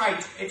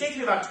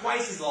me about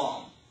twice as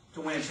long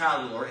to win a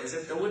child of the Lord as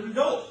if they would an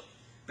adult.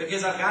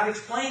 Because I've got to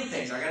explain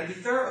things. I've got to be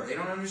thorough. They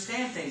don't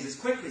understand things as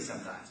quickly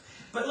sometimes.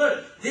 But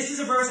look, this is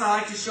a verse I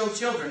like to show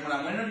children when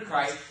I win them to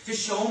Christ, to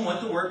show them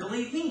what the word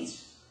believe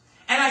means.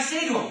 And I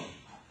say to them,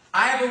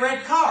 I have a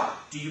red car.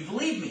 Do you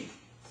believe me?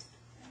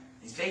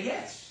 They say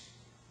yes.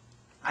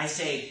 I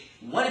say,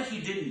 what if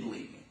you didn't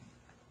believe me?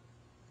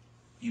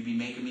 You'd be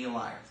making me a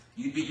liar.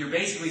 You're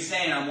basically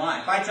saying I'm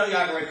lying. If I tell you I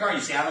have a red car and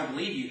you say I don't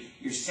believe you,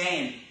 you're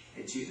saying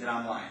that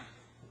I'm lying.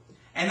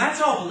 And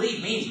that's all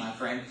believe means, my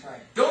friend.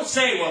 Right. Don't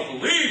say, well,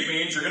 believe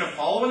means you're going to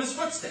follow in his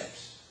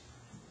footsteps.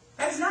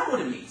 That's not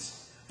what it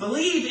means.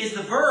 Believe is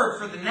the verb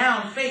for the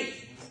noun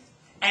faith.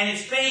 And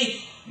it's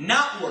faith,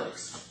 not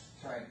works.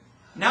 Right.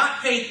 Not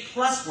faith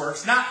plus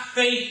works. Not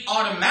faith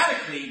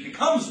automatically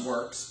becomes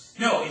works.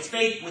 No, it's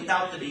faith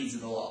without the deeds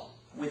of the law.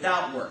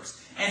 Without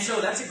works. And so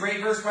that's a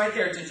great verse right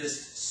there to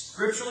just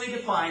scripturally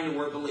define the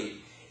word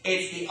believe.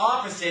 It's the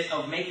opposite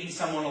of making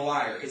someone a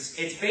liar. It's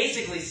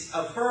basically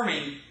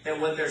affirming that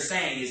what they're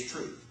saying is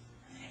truth.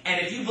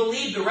 And if you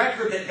believe the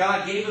record that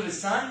God gave of his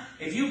Son,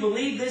 if you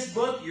believe this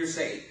book, you're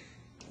saved.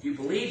 If you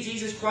believe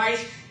Jesus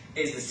Christ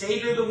is the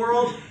Savior of the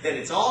world, that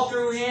it's all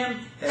through him,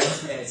 that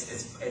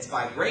it's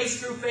by grace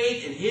through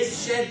faith in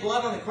his shed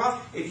blood on the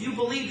cross, if you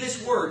believe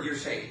this word, you're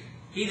saved.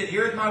 He that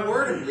heareth my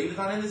word and believeth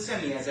on him that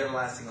sent me has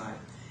everlasting life.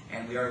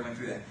 And we already went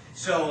through that.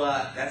 So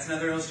that's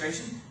another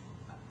illustration.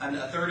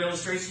 A third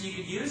illustration you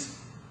could use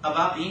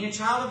about being a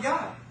child of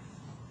God.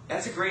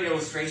 That's a great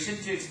illustration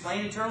to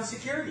explain eternal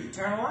security,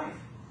 eternal life.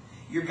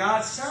 You're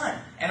God's son.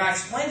 And I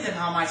explained to them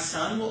how my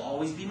son will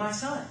always be my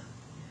son.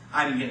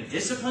 I'm going to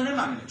discipline him,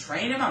 I'm going to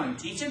train him, I'm going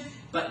to teach him,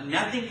 but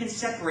nothing can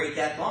separate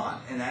that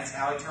bond. And that's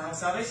how eternal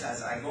salvation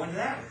is. I go into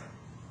that with them.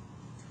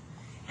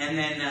 And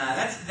then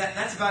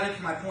that's about it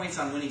for my points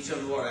on winning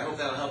children of the Lord. I hope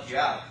that'll help you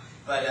out.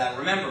 But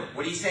remember,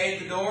 what do you say at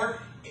the door?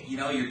 You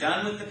know, you're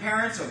done with the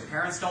parents, or the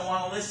parents don't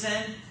want to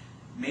listen.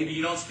 Maybe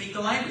you don't speak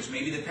the language.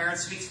 Maybe the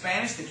parents speak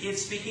Spanish, the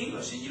kids speak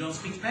English, and you don't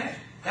speak Spanish.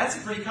 That's a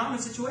pretty common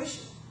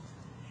situation.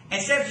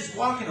 Instead of just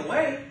walking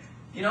away,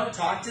 you know,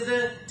 talk to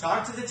the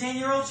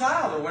 10-year-old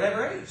child or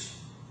whatever age.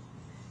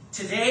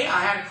 Today,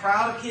 I had a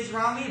crowd of kids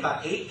around me,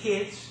 about 8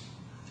 kids,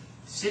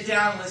 sit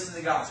down and listen to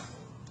the gospel.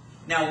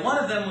 Now, one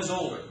of them was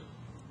older,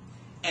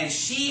 and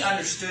she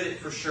understood it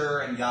for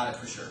sure and got it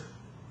for sure.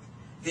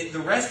 The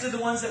rest of the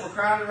ones that were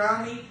crowded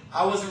around me,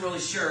 I wasn't really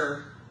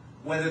sure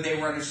whether they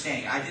were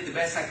understanding. I did the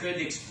best I could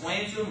to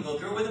explain it to them and go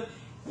through it with them.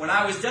 When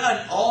I was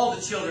done, all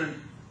the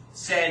children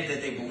said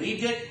that they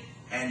believed it,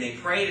 and they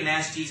prayed and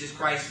asked Jesus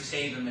Christ to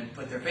save them and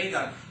put their faith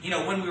on. You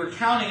know, when we were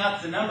counting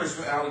up the numbers,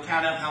 I would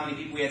count up how many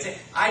people we had saved.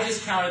 I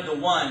just counted the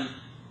one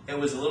that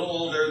was a little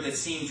older that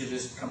seemed to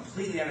just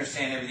completely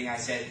understand everything I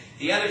said.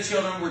 The other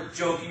children were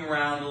joking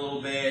around a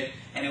little bit,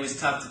 and it was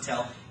tough to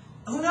tell.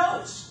 Who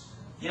knows?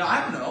 You know,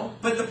 I don't know.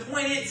 But the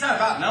point is, it's not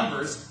about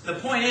numbers. The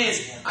point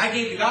is, I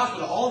gave the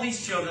gospel to all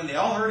these children. They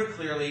all heard it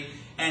clearly,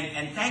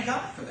 and thank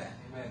God for that.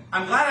 Amen.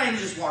 I'm glad I didn't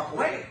just walk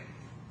away.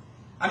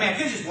 I mean, I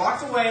could have just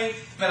walked away,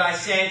 but I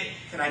said,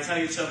 can I tell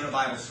your children a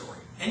Bible story?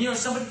 And you know,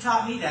 somebody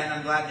taught me that, and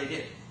I'm glad they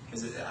did.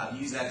 Because I've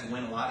used that to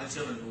win a lot of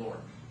children to the Lord.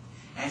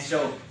 And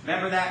so,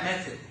 remember that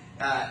method.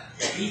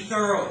 Be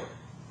thorough.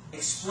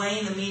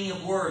 Explain the meaning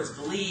of words.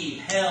 Believe,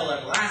 hell,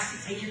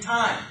 everlasting. Take your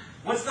time.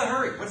 What's the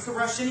hurry? What's the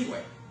rush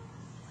anyway?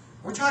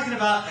 We're talking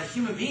about a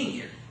human being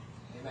here.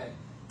 Amen.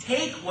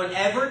 Take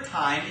whatever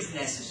time is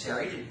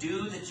necessary to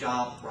do the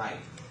job right.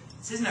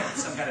 This isn't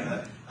some kind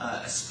of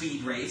a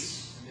speed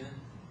race.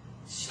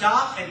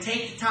 Stop and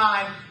take the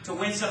time to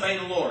win somebody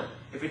to the Lord.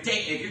 If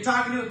you're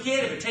talking to a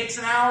kid, if it takes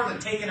an hour, then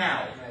take an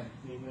hour.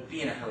 Amen.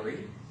 Be in a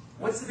hurry.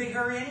 What's the big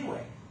hurry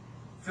anyway?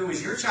 If it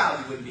was your child,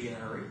 you wouldn't be in a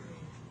hurry.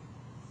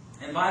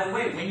 And by the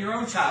way, win your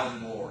own child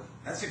in the Lord.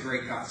 That's a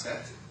great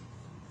concept.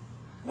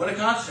 What a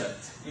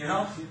concept, you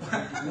know?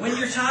 Win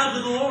your child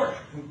to the Lord.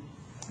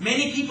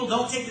 Many people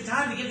don't take the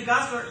time to give the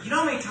gospel. You know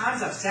how many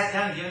times I've sat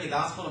down and given the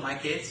gospel to my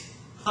kids?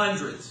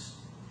 Hundreds.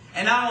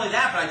 And not only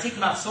that, but I take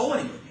them out soul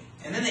winning with me.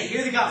 And then they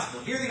hear the gospel,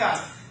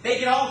 They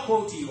can all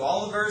quote to you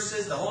all the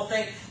verses, the whole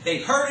thing.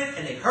 They've heard it,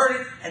 and they've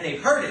heard it, and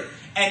they've heard it.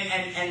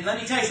 And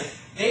let me tell you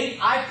something.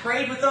 I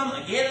prayed with them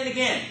again and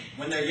again.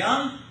 When they're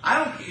young,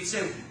 you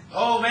say,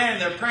 oh man,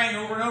 they're praying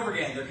over and over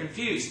again. They're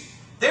confused.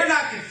 They're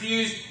not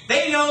confused.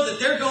 They know that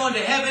they're going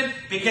to heaven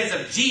because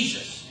of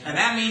Jesus. And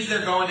that means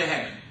they're going to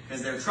heaven.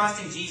 Because they're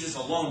trusting Jesus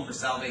alone for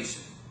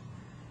salvation.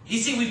 You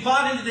see, we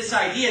bought into this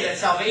idea that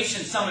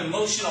salvation is some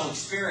emotional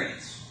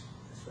experience.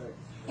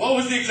 What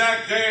was the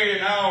exact day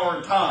and hour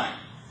and time?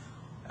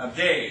 Of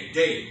date.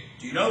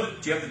 Do you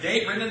have the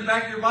date written in the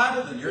back of your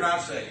Bible? Then you're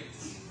not saved.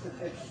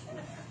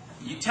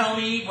 You tell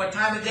me what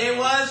time of day it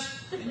was,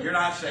 then you're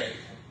not saved.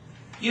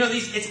 You know,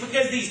 it's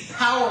because these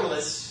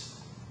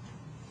powerless,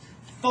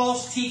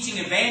 false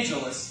teaching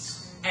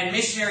evangelists and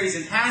missionaries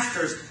and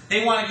pastors,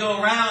 they want to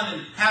go around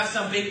and have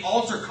some big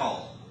altar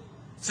call.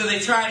 So they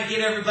try to get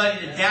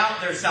everybody to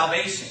doubt their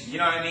salvation, you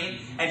know what I mean?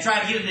 And try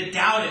to get them to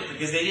doubt it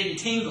because they didn't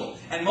tingle.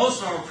 And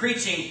most of them are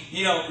preaching,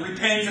 you know,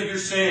 repent of your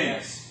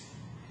sins.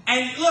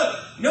 And look,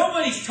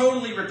 nobody's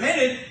totally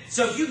repented,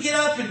 so if you get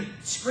up and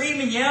scream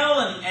and yell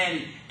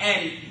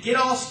and get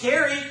all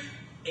scary,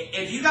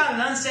 if you got an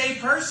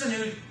unsaved person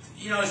who,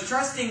 you know, is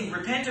trusting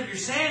repent of your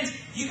sins,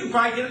 you can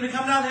probably get them to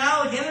come down the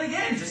aisle again and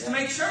again just to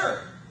make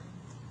sure.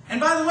 And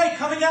by the way,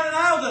 coming down an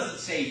aisle doesn't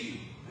save you.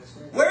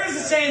 Where does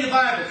it say in the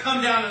Bible,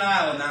 come down an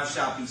aisle and thou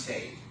shalt be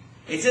saved?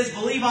 It says,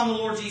 believe on the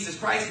Lord Jesus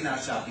Christ and thou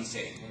shalt be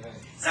saved. Amen.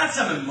 It's not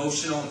some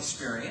emotional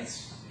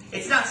experience.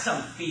 It's not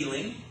some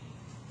feeling.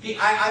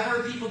 I've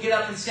heard people get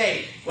up and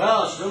say,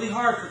 well, it's really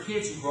hard for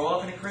kids who grow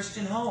up in a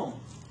Christian home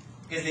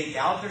because they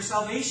doubt their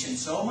salvation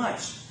so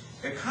much.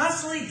 They're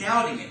constantly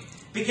doubting it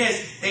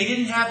because they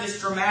didn't have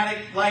this dramatic,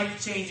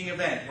 life-changing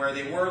event where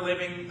they were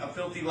living a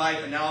filthy life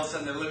and now all of a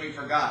sudden they're living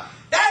for God.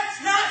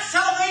 That's not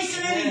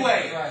salvation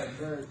anyway.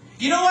 Right.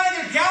 You know why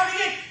they're doubting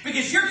it?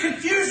 Because you're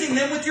confusing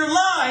them with your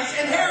lies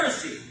and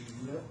heresy.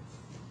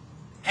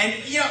 And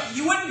you know,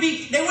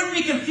 they wouldn't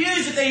be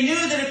confused if they knew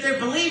that if they're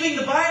believing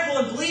the Bible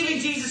and believing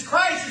Jesus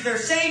Christ as their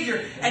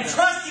Savior and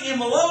trusting Him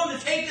alone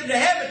to take them to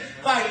heaven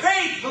by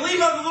faith, believe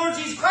on the Lord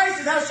Jesus Christ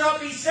and thou shalt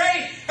be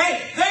saved.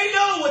 Hey, they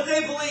know what they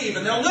believe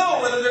and they'll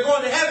know whether they're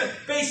going to heaven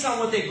based on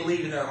what they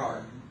believe in their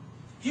heart.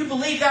 If you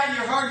believe that in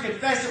your heart and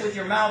confess it with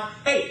your mouth,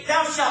 hey,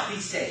 thou shalt be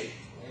saved.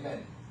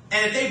 Amen.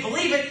 And if they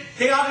believe it,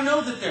 they ought to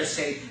know that they're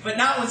saved. But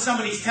not when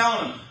somebody's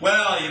telling them,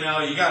 well, you know,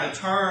 you got to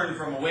turn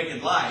from a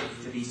wicked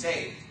life to be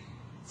saved.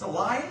 It's a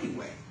lie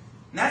anyway.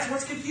 And that's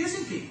what's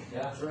confusing people.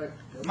 Yeah, that's right.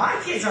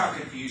 My kids aren't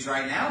confused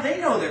right now.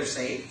 They know they're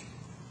saved.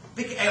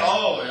 How do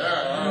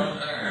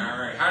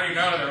you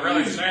know they're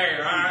really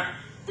saved, huh?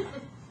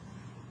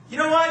 You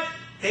know what?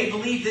 They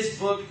believe this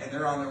book and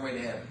they're on their way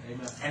to heaven.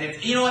 Amen. And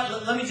if you know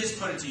what, let me just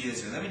put it to you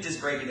this way. Let me just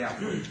break it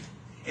down.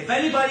 If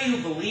anybody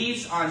who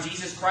believes on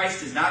Jesus Christ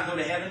does not go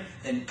to heaven,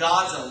 then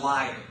God's a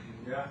liar.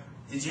 Yeah.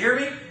 Did you hear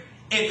me?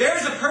 If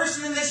there's a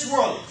person in this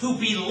world who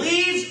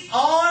believes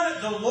on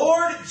the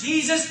Lord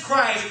Jesus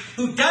Christ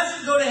who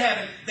doesn't go to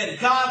heaven, then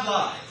God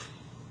lied.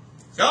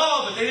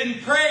 Oh, but they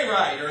didn't pray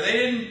right, or they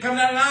didn't come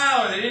down an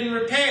aisle, or they didn't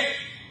repent.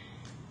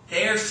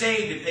 They are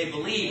saved if they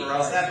believe, or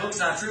else that book's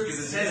not true, because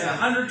it says it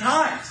 100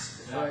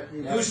 times. Right.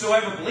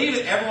 Whosoever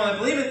believeth, everyone that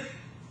believeth,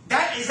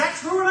 is that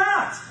true or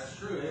not? That's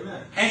true,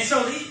 amen. And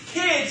so these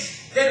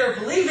kids that are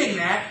believing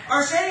that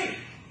are saved.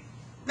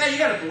 Now you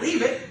got to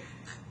believe it.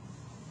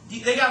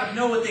 They got to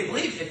know what they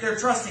believe. If they're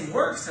trusting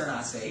works, they're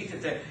not saved.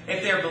 If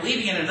they're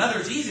believing in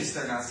another Jesus,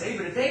 they're not saved.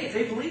 But if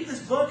they believe this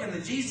book and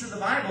the Jesus of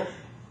the Bible,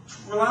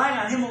 relying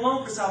on Him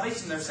alone for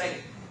salvation, they're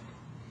saved.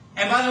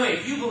 And by the way,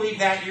 if you believe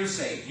that, you're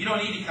saved. You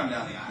don't need to come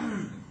down the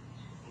aisle.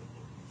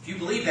 If you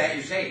believe that,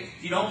 you're saved.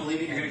 If you don't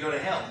believe it, you're going to go to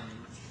hell.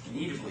 You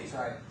need to believe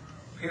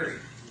it.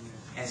 Period.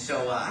 And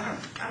so I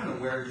don't know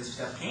where this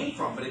stuff came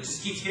from, but it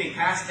just keeps getting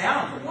passed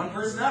down from one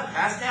person up,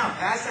 passed down.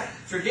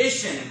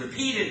 Tradition, and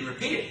repeated.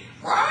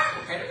 Right?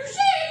 Repent of your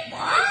sin.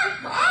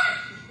 Right?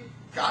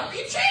 Gotta be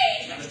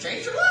changed. Gotta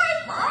change your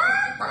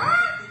life.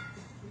 Right?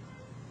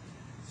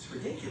 It's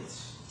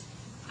ridiculous.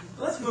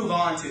 But let's move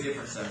on to a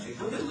different subject.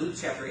 Look at Luke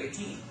chapter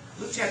 18.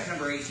 Luke chapter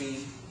number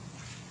 18.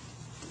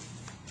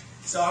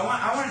 So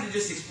I wanted to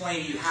just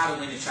explain to you how to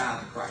win a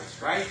child of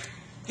Christ, right?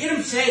 Get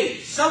them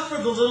saved.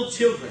 Suffer the little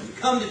children to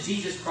come to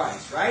Jesus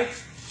Christ, right?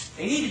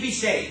 They need to be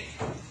saved.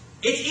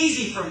 It's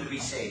easy for them to be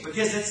saved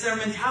because it's their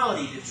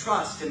mentality to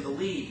trust and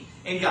believe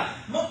in God.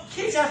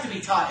 Kids have to be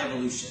taught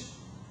evolution.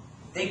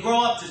 They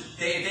grow up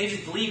they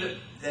just believe it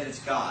that it's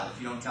God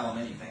if you don't tell them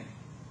anything.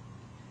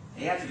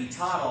 They have to be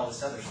taught all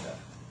this other stuff.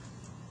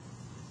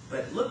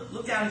 But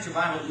look down at your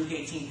Bible, Luke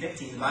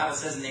 18:15. The Bible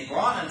says, and they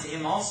brought unto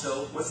him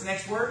also, what's the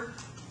next word?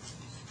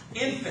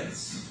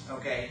 Infants.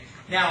 Okay.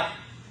 Now,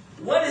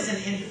 what is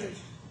an infant,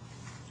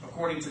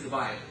 according to the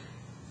Bible?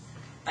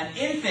 An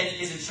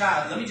infant is a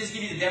child. Let me just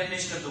give you the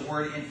definition of the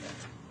word infant.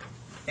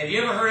 Have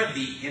you ever heard of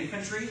the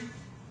infantry?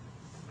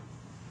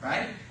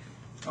 Right?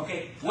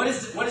 Okay, what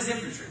is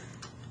infantry?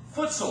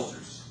 Foot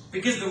soldiers.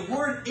 Because the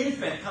word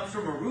infant comes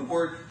from a root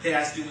word that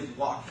has to do with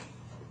walking.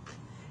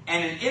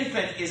 And an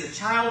infant is a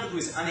child who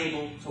is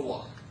unable to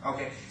walk.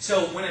 Okay,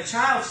 so when a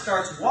child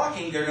starts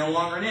walking, they're no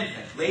longer an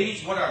infant.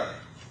 Ladies, what are they?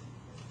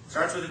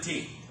 Starts with a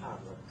T.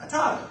 A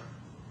toddler.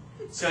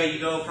 So you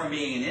go from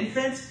being an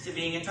infant to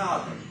being a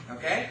toddler.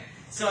 Okay?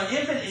 So an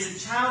infant is a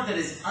child that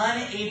is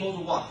unable to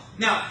walk.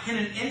 Now, can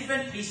an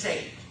infant be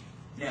saved?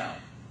 No.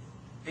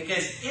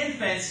 Because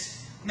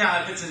infants,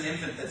 now if it's an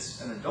infant that's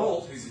an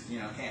adult who's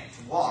can't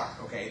walk,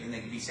 okay, then they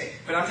can be saved.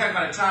 But I'm talking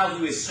about a child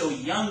who is so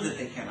young that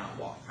they cannot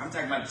walk. I'm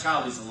talking about a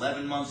child who's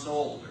 11 months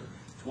old or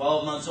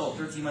 12 months old,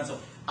 13 months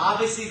old.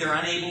 Obviously, they're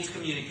unable to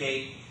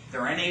communicate.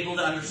 They're unable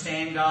to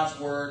understand God's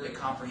Word, to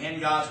comprehend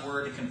God's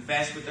Word, to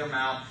confess with their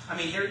mouth. I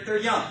mean, they're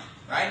young,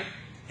 right?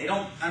 They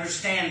don't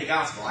understand the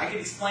gospel. I can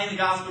explain the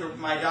gospel to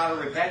my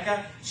daughter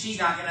Rebecca. She's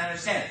not going to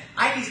understand it.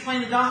 I can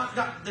explain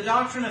the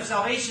doctrine of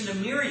salvation to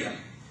Miriam,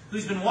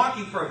 who's been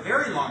walking for a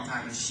very long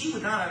time, and she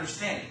would not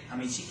understand it. I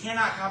mean, she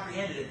cannot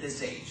comprehend it at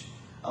this age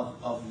of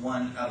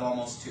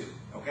almost 2.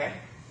 Okay?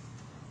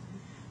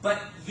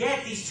 But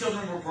yet these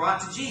children were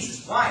brought to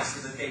Jesus. Why?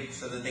 So that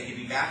they could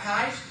be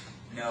baptized?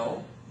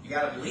 No. You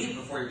got to believe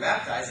before you're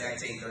baptized,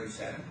 Acts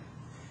 8:37.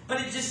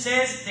 But it just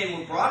says they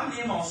were brought to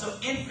him also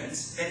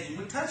infants, that he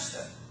would touch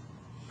them.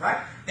 Right?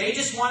 They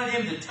just wanted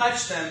him to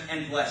touch them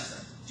and bless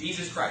them.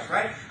 Jesus Christ,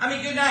 right? I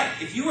mean, good night.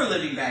 If you were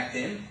living back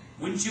then,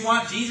 wouldn't you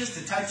want Jesus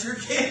to touch your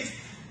kids?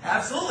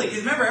 Absolutely. Because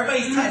remember,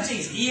 everybody's touching,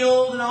 he's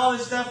healed and all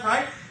this stuff,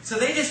 right? So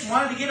they just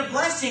wanted to get a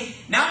blessing,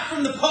 not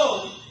from the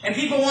Pope, and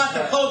people want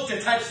the Pope to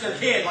touch their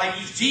kid like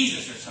he's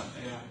Jesus or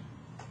something.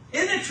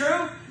 Isn't it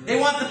true? They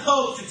want the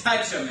Pope to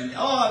touch them. And,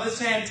 this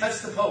hand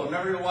touched the Pope. I'm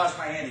never going to wash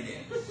my hand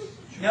again.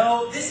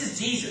 No, this is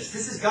Jesus.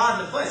 This is God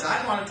in the flesh.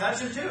 I want to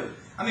touch him too.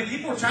 I mean,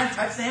 people were trying to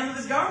touch the hem of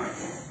his garment.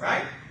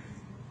 Right?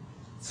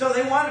 So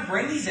they wanted to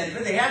bring these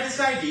infants. They had this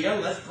idea,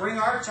 let's bring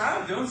our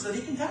child to him so that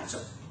he can touch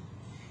them.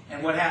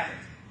 And what happened?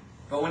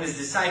 But when his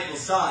disciples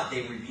saw it,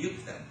 they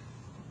rebuked them.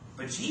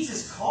 But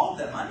Jesus called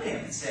them unto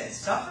him and said,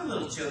 suffer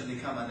little children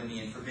to come unto me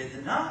and forbid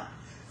them not.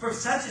 For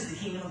such is the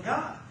kingdom of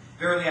God.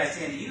 Verily I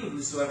say unto you,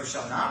 whosoever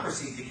shall not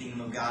receive the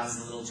kingdom of God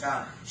as a little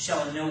child,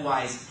 shall in no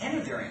wise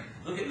enter therein.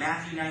 Look at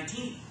Matthew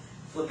 19.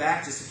 Flip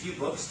back just a few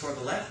books toward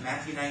the left.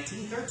 Matthew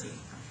 19:13.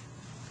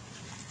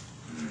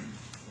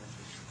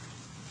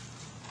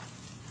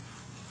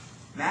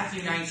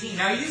 Matthew 19.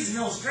 Now, use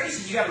an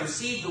illustration. You got to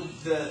receive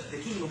the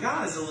kingdom of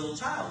God as a little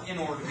child in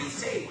order to be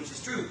saved, which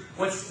is true.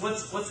 What's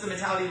the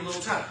mentality of a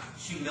little child?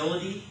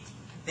 Humility.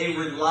 They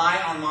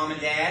rely on mom and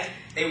dad.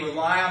 They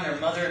rely on their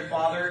mother and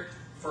father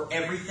for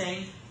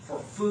everything, for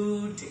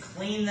food, to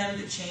clean them,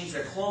 to change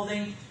their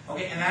clothing.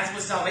 Okay, and that's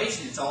what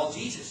salvation, it's all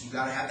Jesus. You've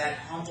got to have that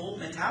humble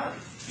mentality.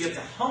 You have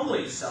to humble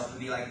yourself to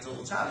be like a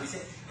little child.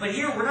 But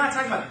here, we're not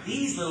talking about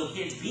these little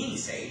kids being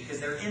saved, because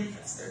they're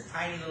infants. They're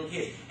tiny little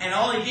kids. And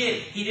all he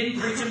did, he didn't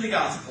preach them the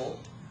gospel.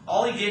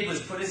 All he did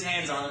was put his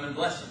hands on them and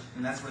bless them.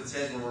 And that's what it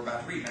says where we're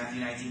about to read,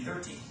 Matthew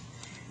 19:13.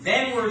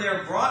 Then were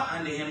there brought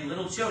unto him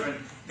little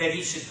children, that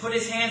he should put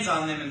his hands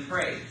on them and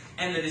pray.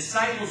 And the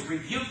disciples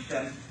rebuked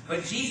them.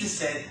 But Jesus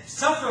said,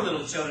 Suffer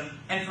little children,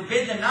 and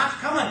forbid them not to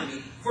come unto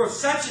me, for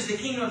such is the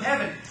kingdom of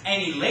heaven.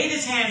 And he laid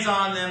his hands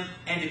on them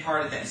and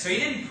departed them. So he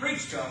didn't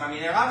preach to them. I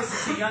mean, they're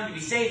obviously too young to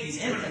be saved,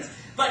 these infants.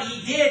 But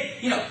he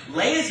did,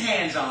 lay his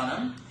hands on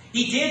them.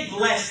 He did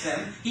bless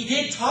them. He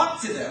did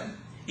talk to them.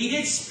 He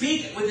did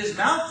speak with his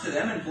mouth to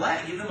them and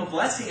give them a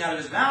blessing out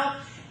of his mouth.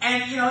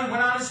 And, he went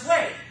on his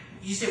way.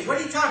 You say, what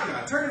are you talking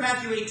about? Turn to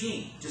Matthew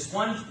 18, just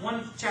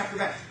one chapter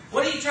back.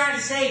 What are you trying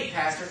to say,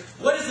 Pastor?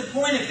 What is the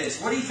point of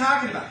this? What are you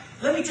talking about?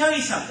 Let me tell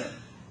you something.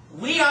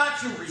 We ought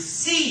to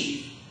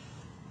receive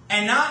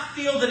and not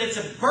feel that it's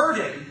a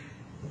burden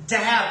to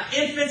have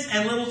infants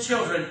and little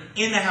children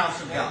in the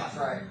house of God. That's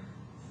right.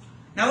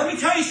 Now let me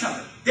tell you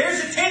something.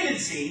 There's a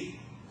tendency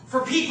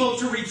for people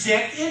to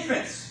reject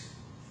infants.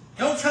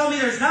 Don't tell me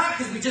there's not,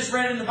 because we just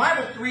read it in the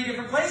Bible 3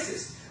 different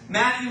places.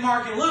 Matthew,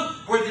 Mark, and Luke,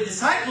 where the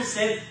disciples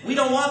said, we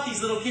don't want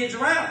these little kids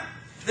around.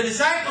 The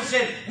disciples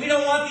said, we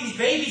don't want these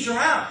babies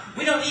around.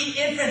 We don't need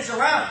infants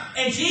around.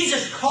 And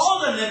Jesus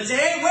called them and said,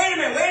 hey, wait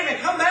a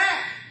minute, come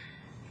back.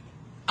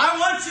 I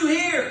want you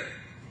here.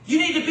 You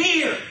need to be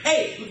here.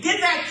 Hey, get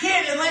that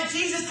kid and let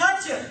Jesus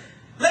touch him.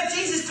 Let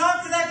Jesus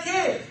talk to that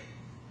kid.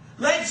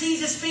 Let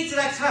Jesus speak to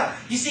that child.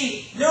 You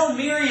see, no,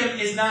 Miriam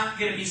is not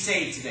going to be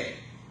saved today.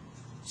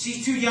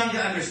 She's too young to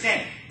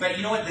understand. But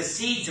you know what? The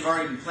seeds have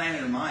already been planted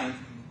in her mind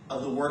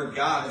of the Word of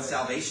God and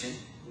salvation.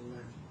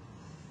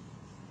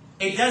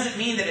 It doesn't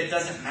mean that it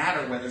doesn't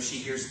matter whether she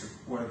hears the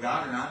Word of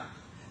God or not.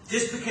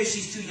 Just because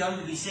she's too young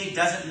to be saved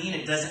doesn't mean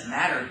it doesn't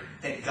matter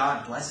that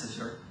God blesses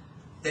her,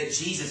 that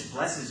Jesus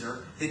blesses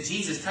her, that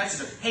Jesus touches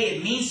her. Hey,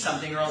 it means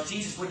something, or else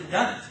Jesus wouldn't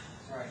have done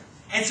it. Right.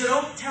 And so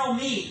don't tell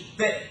me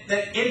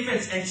that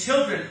infants and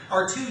children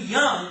are too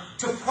young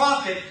to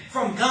profit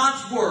from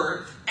God's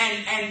Word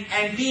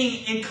and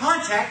being in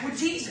contact with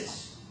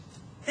Jesus.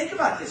 Think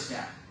about this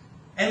now.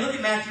 And look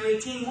at Matthew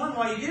 18:1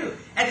 while you do.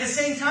 At the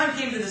same time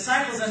came the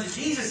disciples unto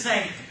Jesus,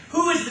 saying,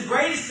 Who is the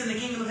greatest in the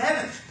kingdom of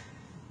heaven?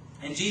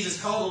 And Jesus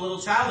called a little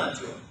child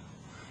unto him,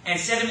 and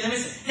set him in the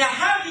midst. Now,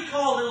 how did he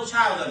call a little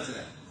child unto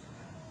them?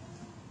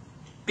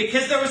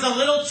 Because there was a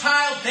little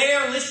child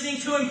there listening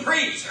to him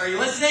preach. Are you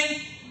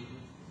listening?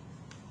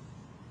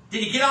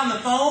 Did he get on the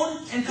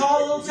phone and call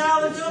a little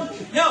child unto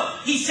him? No.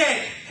 He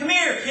said, Come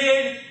here,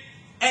 kid.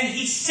 And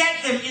he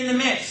set them in the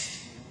midst.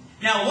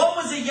 Now, what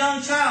was a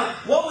young child?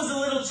 What was a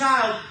little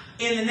child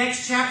in the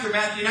next chapter,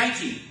 Matthew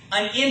 19?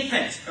 An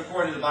infant,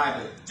 according to the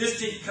Bible. Just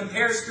to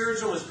compare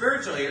spiritual with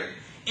spiritual here.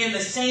 In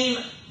the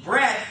same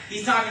breath,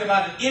 he's talking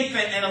about an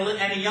infant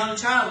and a young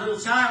child, little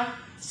child.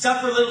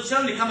 Suffer little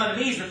children to come unto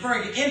me. He's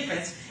referring to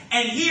infants.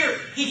 And here,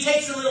 he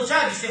takes a little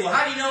child. You say, well,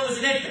 how do you know it was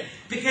an infant?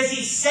 Because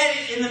he set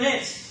it in the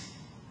midst.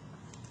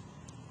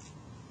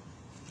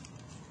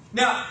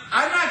 Now,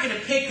 I'm not going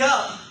to pick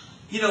up,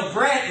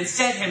 Brett and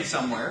set him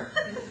somewhere.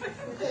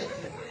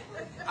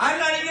 I'm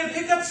not even going to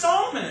pick up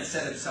Solomon and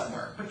set him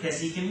somewhere. Because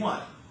he can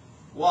what?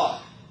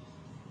 Walk.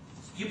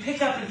 You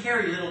pick up and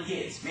carry little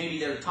kids. Maybe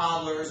they're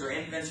toddlers or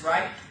infants,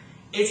 right?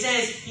 It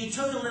says he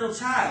took a little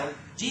child.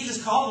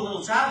 Jesus called a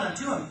little child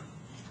unto him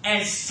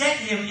and set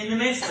him in the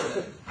midst of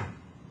them.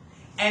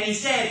 And he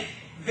said,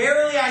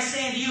 Verily I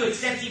say unto you,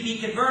 except ye be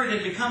converted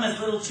and become as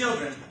little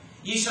children,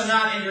 ye shall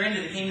not enter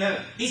into the kingdom of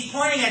heaven. He's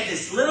pointing at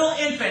this little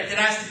infant that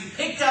has to be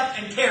picked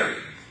up and carried.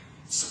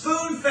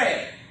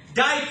 Spoon-fed,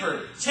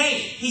 diapered,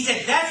 changed. He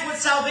said, that's what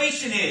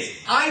salvation is.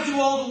 I do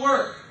all the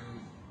work.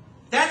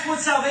 That's what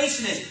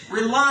salvation is.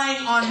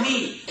 Relying on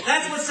me.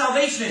 That's what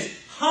salvation is.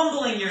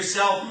 Humbling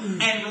yourself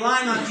and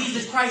relying on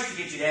Jesus Christ to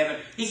get you to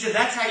heaven. He said,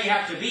 that's how you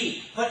have to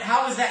be. But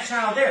how was that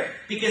child there?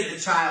 Because the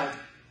child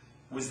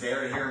was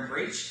there to hear him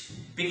preach.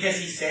 Because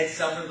he said,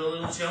 Suffer the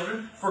little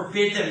children,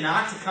 forbid them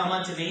not to come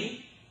unto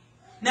me.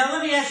 Now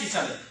let me ask you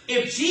something.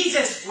 If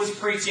Jesus was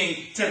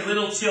preaching to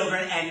little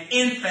children and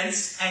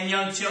infants and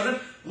young children,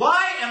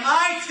 why am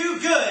I too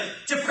good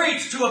to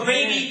preach to a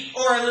baby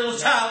or a little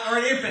child or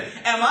an infant?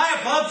 Am I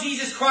above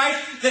Jesus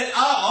Christ that,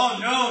 oh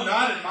no,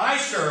 not in my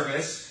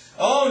service.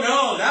 Oh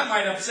no, that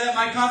might upset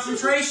my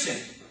concentration.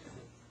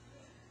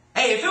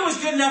 Hey, if it was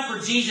good enough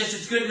for Jesus,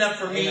 it's good enough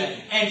for me.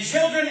 Amen. And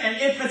children and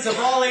infants of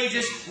all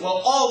ages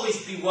will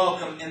always be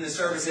welcome in the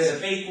services of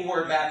Faithful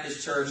Word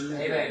Baptist Church.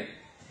 Amen.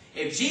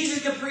 If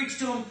Jesus could preach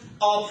to them,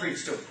 I'll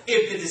preach to them.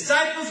 If the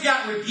disciples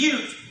got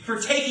rebuked for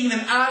taking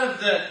them out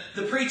of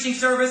the preaching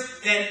service,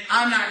 then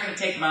I'm not going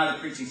to take them out of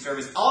the preaching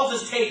service. I'll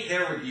just take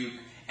their rebuke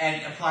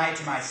and apply it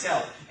to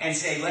myself and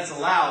say, let's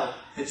allow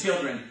the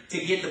children to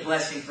get the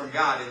blessing from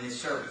God in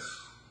this service.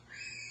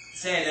 It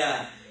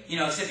said,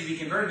 except you be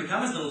converted and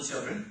become as little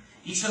children,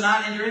 ye shall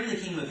not enter into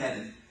the kingdom of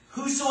heaven.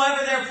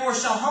 Whosoever therefore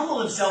shall humble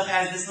himself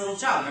as this little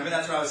child. Remember,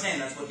 that's what I was saying.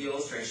 That's what the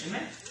illustration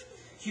meant.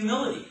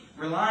 Humility,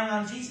 relying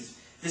on Jesus.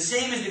 The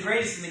same is the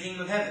greatest in the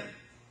kingdom of heaven.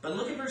 But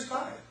look at verse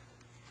 5.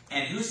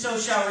 And whoso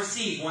shall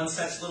receive one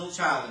such little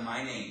child in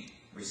my name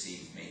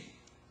receives me.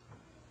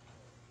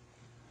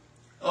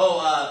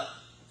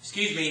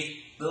 Excuse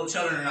me, little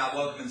children are not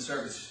welcome in the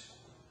service.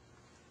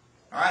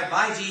 All right,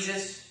 bye,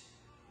 Jesus.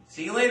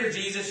 See you later,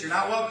 Jesus. You're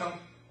not welcome.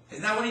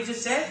 Isn't that what he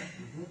just said?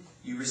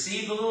 You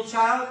receive the little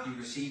child, you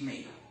receive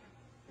me.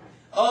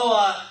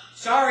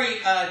 Sorry,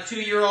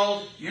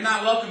 2-year-old, you're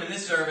not welcome in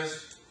this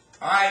service.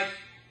 All right,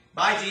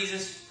 bye,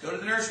 Jesus. Go to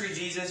the nursery,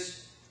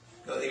 Jesus.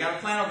 Go. They got a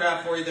flannel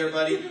graph for you there,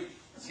 buddy.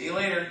 See you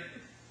later.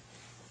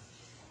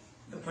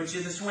 They'll put you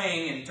in the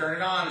swing and turn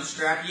it on and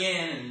strap you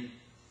in, and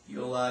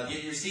you'll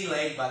get your sea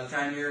leg by the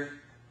time you're,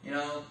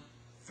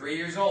 3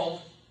 years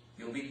old.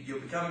 You'll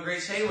become a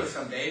great sailor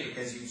someday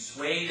because you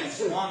swayed and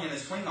swung in a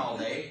swing all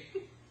day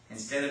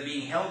instead of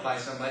being held by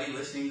somebody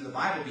listening to the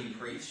Bible being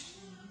preached.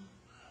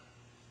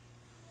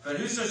 But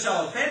whoso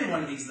shall offend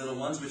one of these little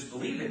ones which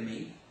believe in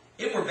me,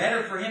 it were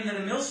better for him that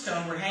a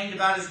millstone were hanged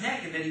about his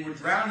neck and that he were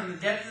drowned in the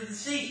depth of the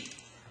sea.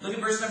 Look at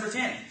verse number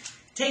 10.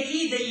 Take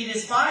heed that ye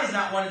despise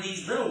not one of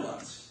these little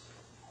ones.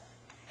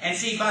 And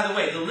see, by the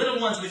way, the little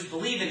ones which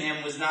believe in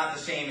him was not the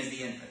same as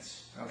the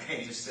infants.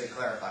 Okay, just to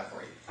clarify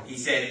for you. He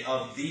said,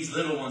 of these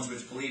little ones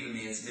which believe in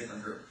me, it's a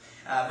different group.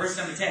 Verse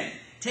number 10.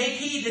 Take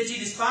heed that ye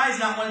despise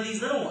not one of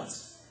these little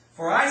ones.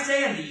 For I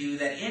say unto you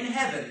that in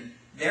heaven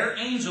their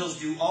angels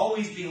do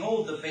always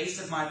behold the face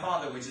of my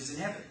Father which is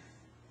in heaven.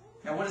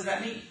 Now what does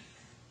that mean?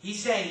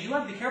 He's saying, you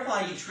have to be careful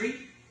how you treat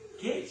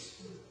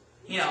kids.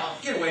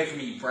 Get away from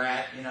me, you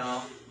brat,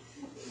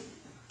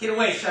 Get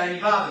away, son,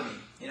 you bother me,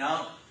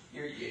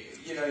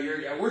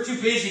 we're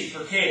too busy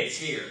for kids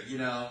here,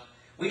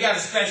 We got a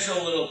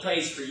special little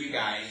place for you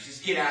guys.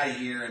 Just get out of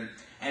here,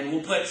 and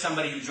we'll put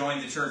somebody who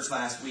joined the church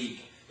last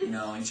week,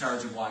 in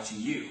charge of watching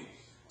you,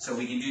 so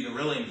we can do the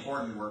really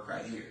important work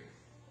right here.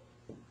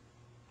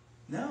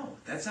 No,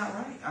 that's not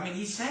right. I mean,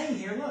 he's saying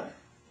here, look,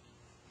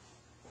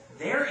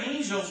 their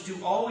angels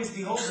do always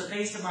behold the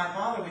face of my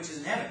Father which is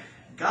in heaven.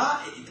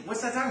 God,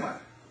 what's that talking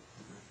about?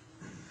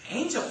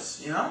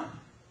 Angels,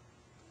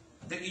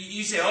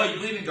 You say, oh, you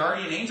believe in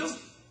guardian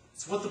angels?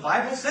 It's what the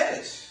Bible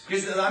says.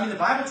 Because, the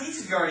Bible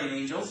teaches guardian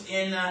angels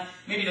in,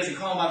 maybe it doesn't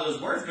call them by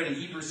those words, but in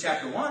Hebrews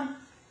chapter 1,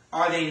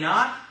 are they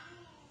not,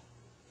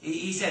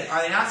 he said,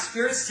 are they not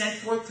spirits sent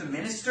forth to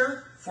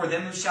minister for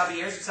them who shall be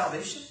heirs of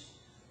salvation?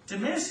 To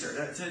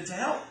minister, to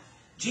help.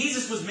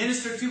 Jesus was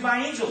ministered to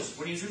by angels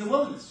when he was in the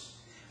wilderness.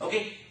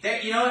 Okay,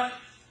 you know what?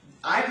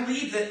 I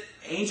believe that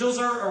angels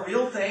are a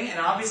real thing, and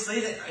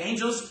obviously that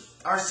angels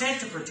are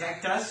sent to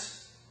protect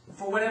us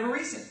for whatever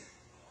reason.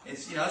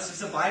 It's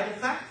just a Bible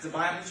fact. It's a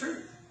Bible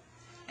truth.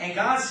 And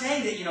God's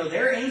saying that,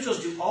 their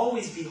angels do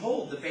always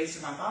behold the face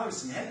of my Father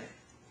who's in heaven.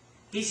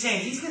 He's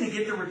saying he's going to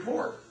get the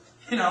report,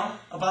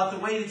 about the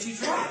way that you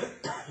treat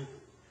him.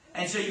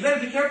 And so you better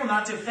be careful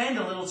not to offend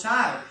a little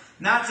child,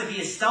 not to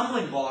be a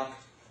stumbling block.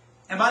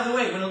 And by the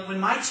way, when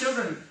my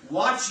children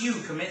watch you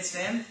commit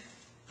sin,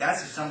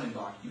 that's a stumbling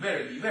block. You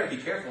better be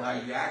careful how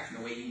you act and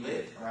the way you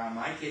live around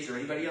my kids or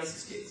anybody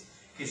else's kids.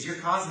 Because you're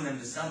causing them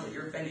to stumble.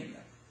 You're offending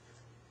them.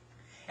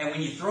 And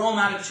when you throw them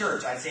out of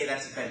church, I'd say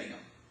that's offending them.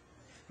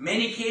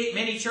 Many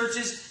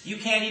churches, you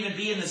can't even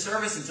be in the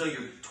service until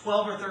you're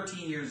 12 or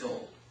 13 years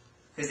old.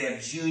 Because they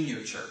have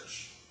junior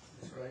church.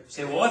 That's right. You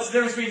say, well, what's the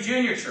difference between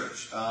junior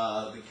church?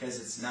 Because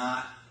it's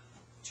not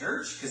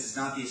church. Because it's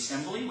not the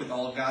assembly with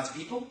all of God's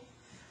people.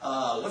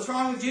 What's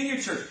wrong with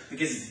junior church?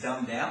 Because it's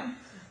dumbed down.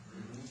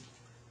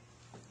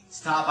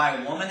 It's taught by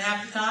a woman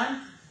half the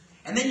time.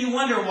 And then you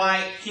wonder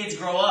why kids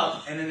grow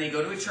up and then they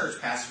go to a church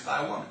pastored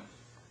by a woman.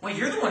 Well,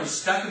 you're the one who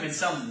stuck them in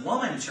some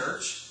woman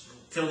church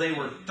till they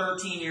were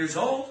 13 years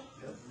old.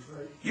 Yep, that's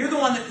right. You're the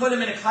one that put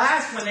them in a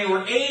class when they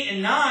were 8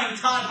 and 9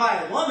 taught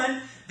by a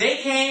woman. They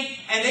came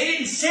and they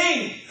didn't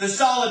sing The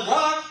Solid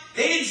Rock.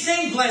 They didn't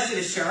sing Blessed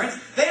Assurance.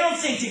 They don't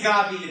sing To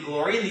God Be the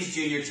Glory in these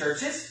junior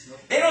churches. Nope.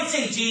 They don't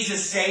sing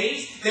Jesus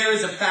Saves. There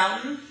is a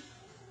fountain.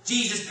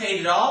 Jesus paid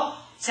it all.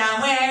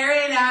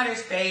 Somewhere in outer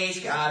space,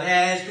 God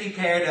has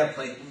prepared a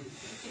place.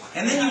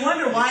 And then you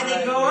wonder why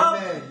they grow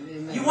up.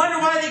 Amen. You wonder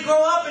why they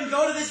grow up and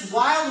go to this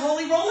wild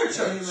holy roller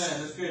church. Amen.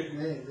 That's good.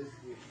 Amen.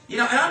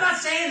 And I'm not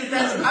saying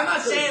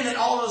that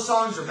all those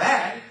songs are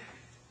bad,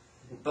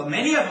 but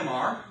many of them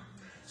are.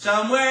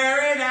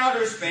 Somewhere in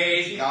outer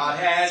space, God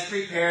has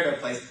prepared a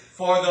place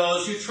for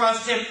those who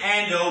trust Him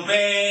and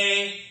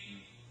obey.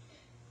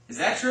 Is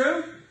that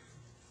true?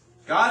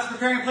 God's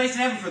preparing a place in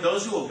heaven for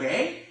those who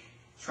obey?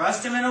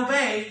 Trust Him and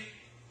obey.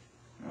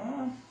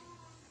 Oh,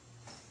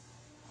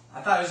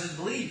 I thought it was just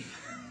believe.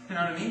 You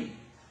know what I mean?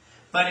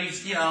 But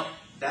he's,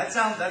 that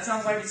sounds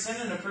like it's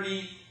sending a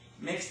pretty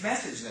mixed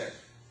message there.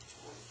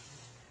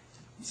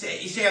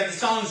 You say, are the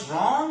songs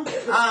wrong?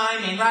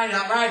 I mean, right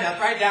up, right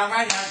down,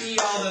 right happy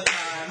all the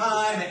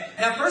time.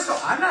 Now, first of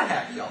all, I'm not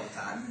happy all the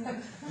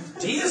time.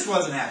 Jesus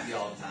wasn't happy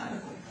all the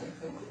time.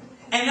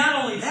 And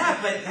not only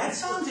that, but that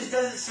song just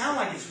doesn't sound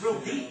like it's real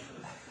deep.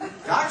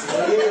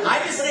 Doctrine. I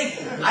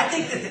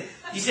think that,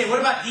 you say, what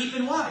about deep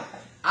and wide?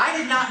 I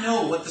did not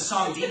know what the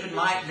song Deep and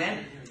Wide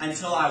meant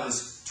until I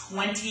was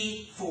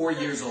 24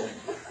 years old.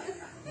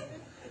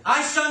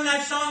 I sung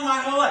that song my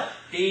whole life.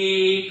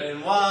 Deep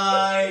and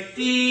wide,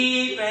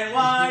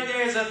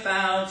 there's a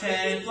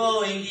fountain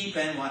flowing deep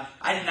and wide.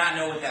 I did not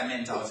know what that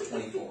meant until I was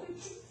 24.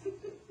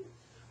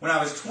 When I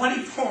was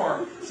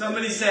 24,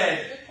 somebody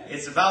said,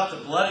 it's about the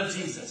blood of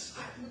Jesus.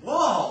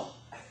 Whoa!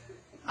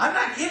 I'm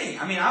not kidding.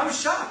 I mean, I was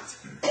shocked.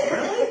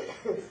 Really?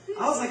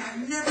 I was like, I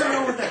never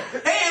know what that...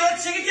 Hey,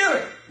 let's sing it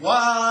together.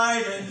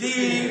 Wide and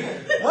deep,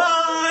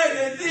 wide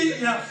and deep.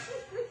 You know,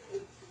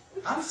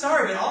 I'm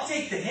sorry, but I'll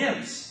take the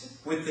hymns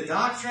with the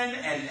doctrine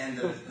and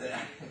the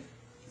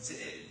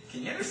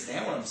can you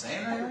understand what I'm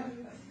saying right now?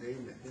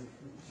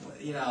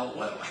 You know,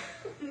 what...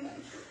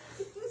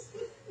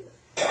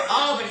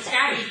 Oh, but it's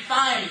got to be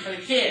fun for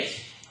the kids.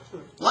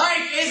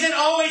 Life isn't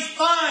always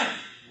fun.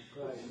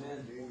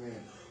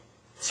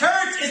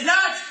 Church is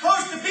not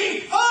supposed to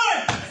be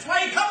fun. That's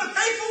why you come to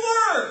Faithful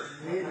Word.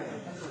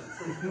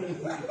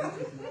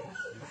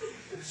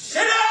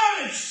 Sit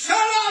down and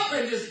shut up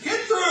and just get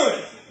through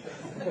it.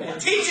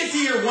 And teach it to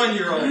your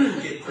 1-year-old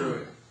and get through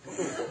it.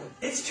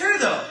 It's true,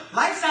 though.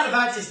 Life's not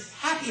about just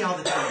happy all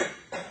the time.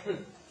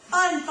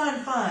 Fun, fun,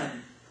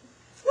 fun.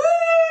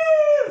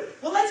 Woo!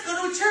 Well, let's go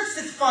to a church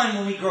that's fun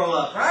when we grow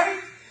up, right?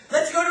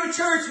 Let's go to a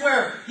church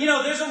where, you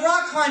know, there's a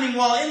rock climbing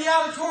wall in the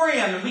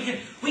auditorium and we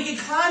can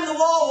climb the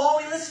wall while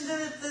we listen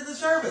to the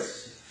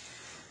service.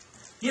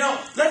 You know,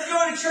 let's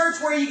go to a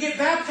church where you get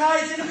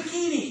baptized in a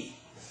bikini.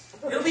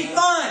 It'll be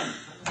fun.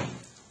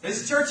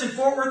 There's a church in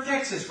Fort Worth,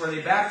 Texas where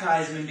they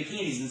baptize them in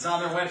bikinis and it's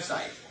on their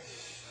website.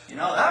 You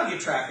know, that'll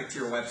get traffic to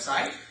your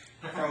website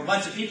from a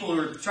bunch of people who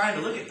are trying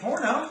to look at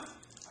porno.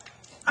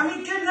 I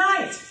mean, good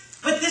night.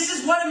 But this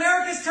is what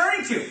America's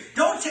turning to.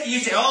 You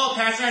say, oh,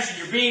 Pastor Ashton,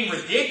 you're being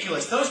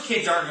ridiculous. Those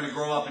kids aren't going to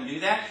grow up and do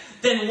that.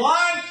 Then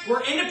why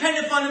were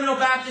independent fundamental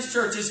Baptist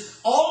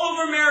churches all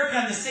over America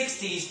in the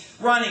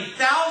 60s running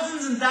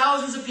thousands and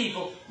thousands of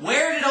people?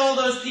 Where did all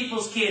those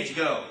people's kids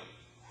go?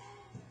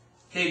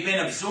 They've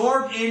been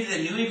absorbed into the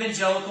new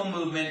evangelical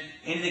movement,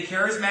 into the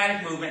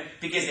charismatic movement,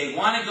 because they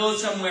want to go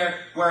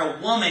somewhere where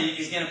a woman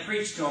is going to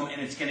preach to them and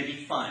it's going to be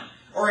fun.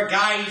 Or a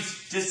guy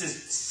who's just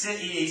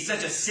he's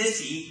such a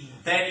sissy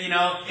that, you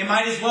know, it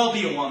might as well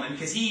be a woman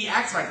because he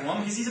acts like a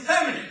woman because he's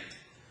effeminate.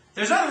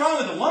 There's nothing wrong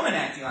with a woman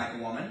acting like a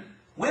woman.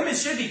 Women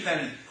should be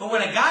feminine. But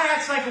when a guy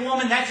acts like a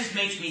woman, that just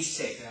makes me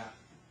sick. Yeah.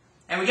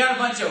 And we got a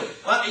bunch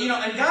of, well, you know,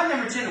 and God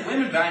never intended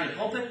women behind the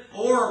pulpit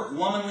or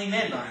womanly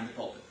men behind the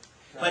pulpit.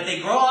 But they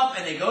grow up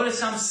and they go to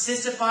some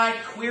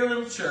sissified, queer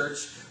little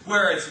church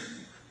where it's,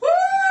 woo!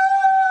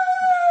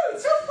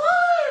 It's so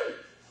fun!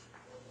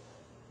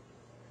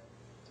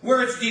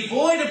 Where it's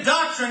devoid of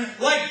doctrine,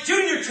 like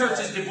junior church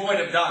is devoid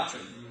of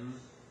doctrine.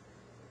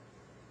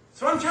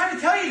 So I'm trying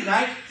to tell you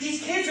tonight,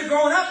 these kids are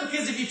growing up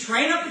because if you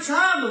train up a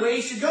child the way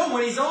he should go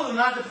when he's old and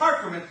not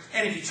depart from it,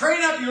 and if you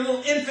train up your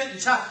little infant and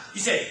child, you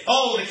say,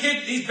 oh,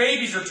 these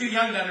babies are too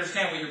young to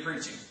understand what you're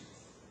preaching.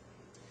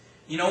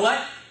 You know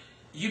what?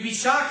 You'd be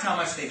shocked how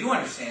much they do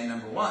understand,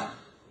 number one.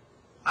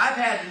 I've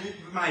had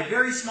my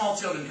very small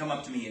children come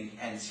up to me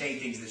and say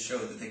things that show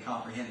that they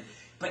comprehend it.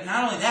 But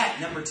not only that,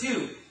 number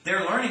two,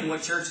 they're learning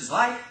what church is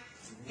like.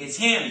 It's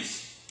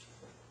hymns.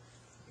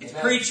 It's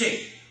preaching.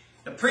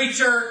 The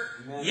preacher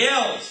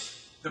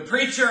yells. The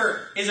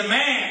preacher is a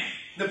man.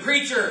 The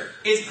preacher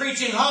is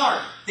preaching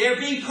hard. They're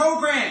being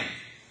programmed.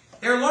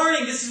 They're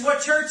learning this is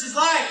what church is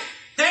like.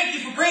 Thank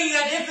you for bringing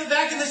that infant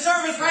back in the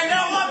service right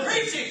now while I'm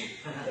preaching.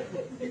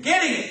 You're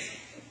getting it.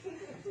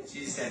 She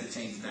just had to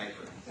change the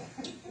diaper.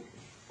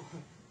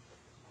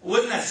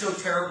 Wasn't that so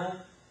terrible?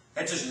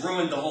 That just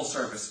ruined the whole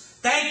service.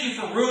 Thank you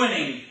for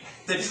ruining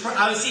the...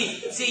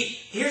 See,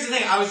 here's the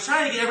thing. I was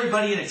trying to get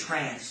everybody in a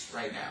trance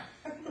right now.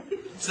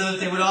 So that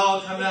they would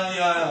all come down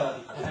the aisle.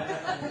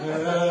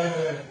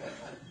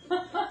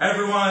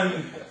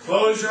 Everyone,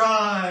 close your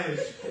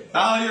eyes.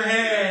 Bow your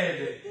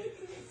head.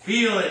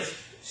 Feel it.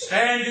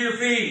 Stand to your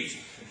feet.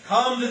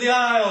 Come to the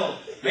aisle.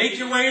 Make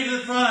your way to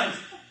the front.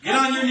 Get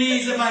on your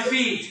knees at my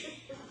feet.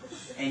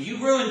 And you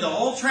ruined the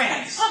whole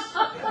trance.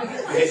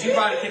 Because you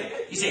brought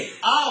it. You say,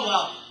 oh,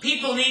 well,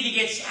 people need to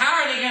get...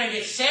 How are they going to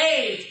get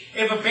saved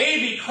if a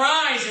baby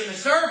cries in the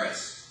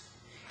service?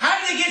 How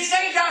do they get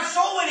saved out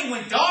soul winning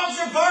when dogs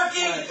are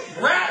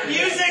barking, rap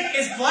music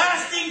is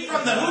blasting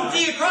from the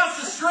hoopty across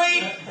the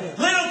street,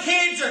 little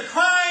kids are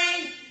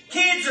crying,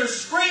 kids are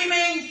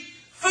screaming,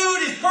 food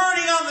is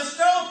burning on the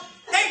stove?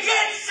 They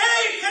get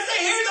saved because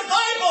they hear the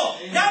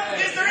Bible, not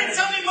because they're in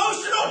some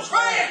emotional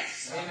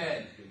trance.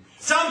 Amen.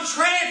 Some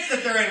trance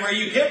that they're in where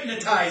you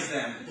hypnotize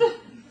them.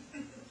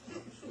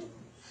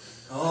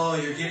 Oh,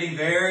 you're getting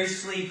very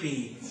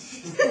sleepy.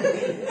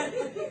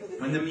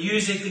 When the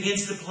music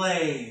begins to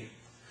play,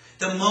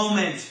 the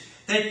moment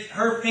that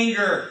her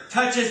finger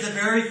touches the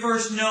very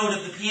first note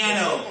of the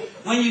piano,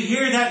 when you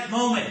hear that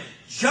moment,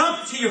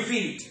 jump to your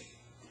feet.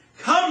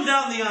 Come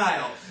down the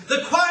aisle.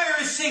 The choir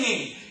is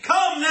singing.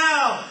 Come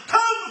now.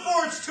 Come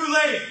before it's too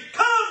late.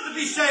 Come to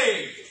be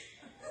saved.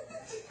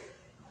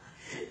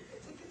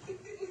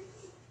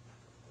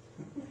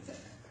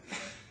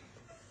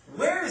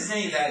 is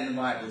any of that in the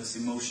Bible, this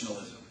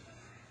emotionalism?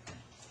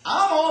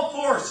 I'm all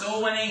for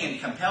soul winning and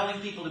compelling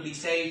people to be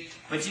saved,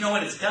 but you know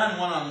what? It's done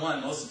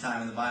one-on-one most of the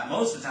time in the Bible.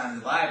 Most of the time in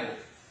the Bible,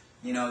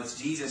 you know, it's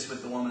Jesus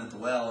with the woman at the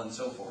well and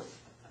so forth.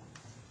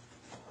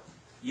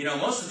 You know,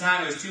 most of the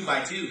time it was 2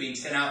 by 2 being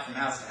sent out from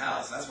house to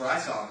house. That's what I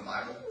saw in the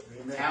Bible.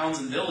 Amen. Towns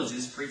and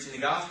villages preaching the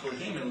gospel. It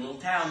came in a little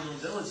town, a little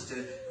village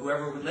to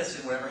whoever would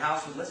listen, whatever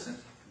house would listen.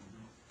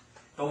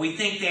 But we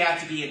think they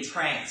have to be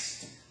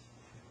entranced.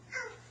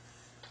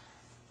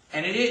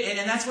 And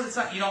that's what it's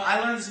like. You know, I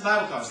learned this in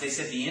Bible college. They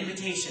said the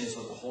invitation is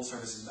what the whole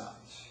service is about.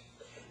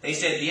 They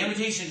said the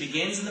invitation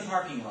begins in the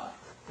parking lot.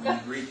 You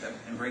greet them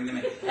and bring them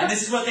in. And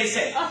this is what they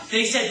said.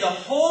 They said the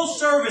whole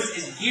service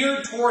is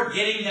geared toward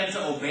getting them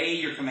to obey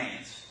your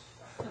commands.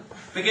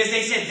 Because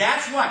they said,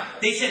 that's why.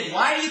 They said,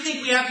 why do you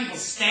think we have people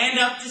stand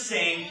up to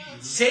sing,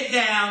 sit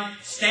down,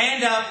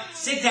 stand up,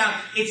 sit down?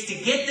 It's to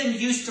get them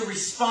used to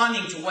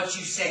responding to what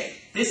you say.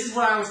 This is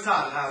what I was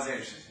taught at Hyles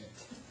Anderson.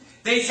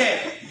 They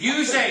said,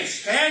 you say,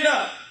 stand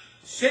up,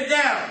 sit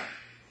down,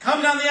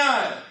 come down the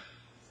aisle,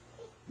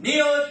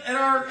 kneel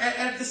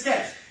at the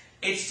steps.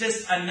 It's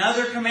just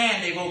another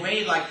command. They've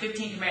obeyed like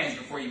 15 commands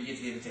before you get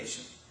to the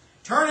invitation.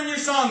 Turn in your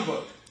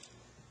songbook.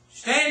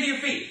 Stand to your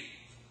feet.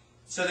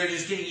 So they're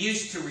just getting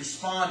used to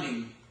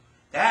responding.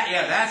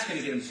 That's going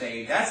to get them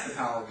saved. That's the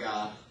power of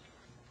God.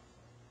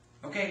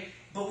 Okay?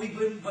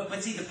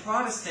 But see, the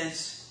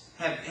Protestants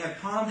have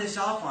palmed this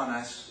off on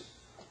us,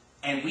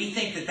 and we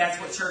think that that's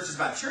what church is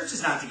about. Church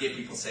is not to get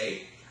people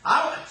saved.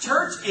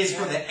 Church is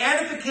for the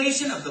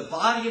edification of the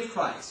body of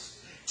Christ.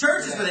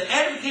 Church is for the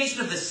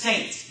edification of the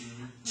saints.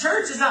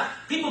 Church is not...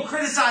 People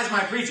criticize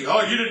my preaching.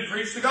 Oh, you didn't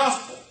preach the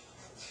gospel.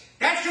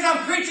 That's because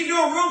I'm preaching to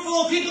a room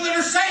full of people that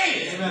are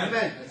saved. Amen.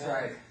 That's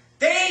right.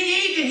 They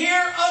need to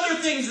hear other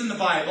things in the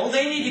Bible.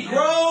 They need to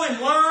grow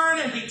and learn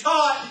and be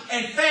taught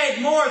and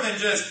fed more than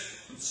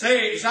just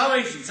say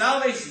salvation,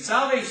 salvation,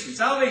 salvation,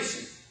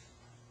 salvation.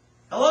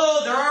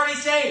 Hello, they're already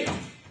saved.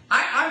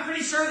 I'm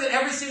pretty sure that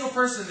every single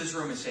person in this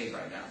room is saved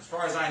right now, as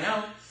far as I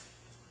know.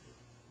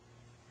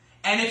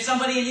 And if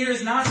somebody in here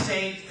is not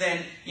saved,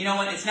 then, you know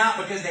what, it's not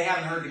because they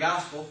haven't heard the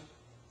gospel.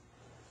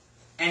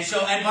 And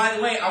by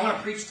the way, I want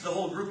to preach to the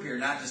whole group here,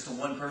 not just to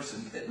one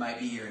person that might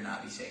be here and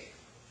not be saved.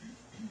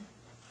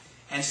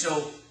 And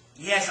so,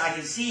 yes, I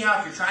can see how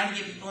if you're trying to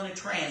get people in a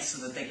trance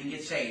so that they can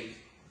get saved,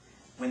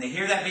 when they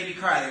hear that baby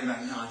cry, they're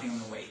like, no, I think I'm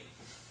going to wait.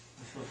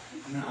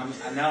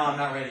 I'm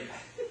not ready.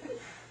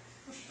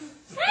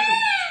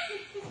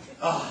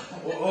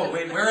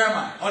 Wait, where am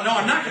I? Oh, no,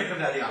 I'm not going to come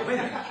down the aisle. Wait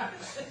a minute.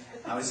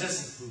 I was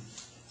just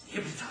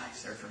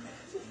hypnotized there for a minute.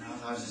 You know,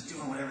 I was just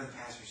doing whatever the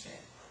pastor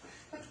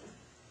said.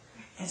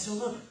 And so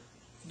look,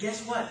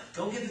 guess what?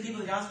 Go give the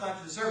people the gospel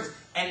after the service.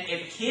 And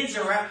if kids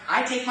are out,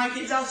 I take my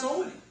kids out soul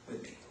winning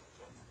with me.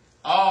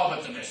 Oh,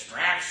 but the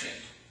distraction.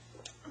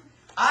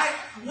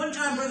 One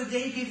time, Brother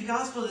Dave gave the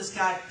gospel to this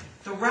guy.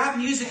 The rap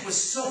music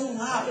was so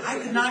loud, I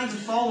could not even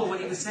follow what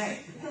he was saying.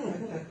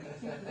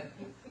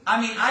 I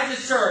mean, I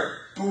just heard,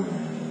 boom,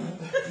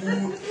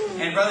 boom,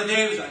 and Brother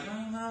Dave was like,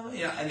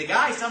 you know, and the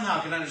guy somehow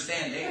could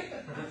understand Dave.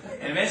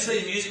 And eventually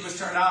the music was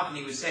turned off and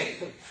he was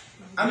saved.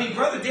 I mean,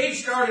 Brother Dave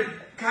started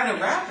kind of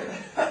rapping.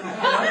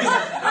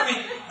 I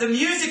mean, the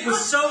music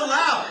was so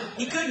loud,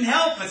 he couldn't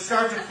help but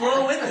start to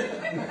flow with it.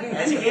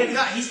 As he gave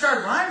God, he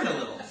started rhyming a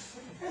little.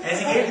 As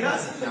he gave God.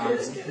 No, I'm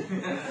just kidding.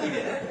 He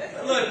did.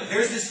 But look,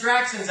 there's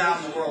distractions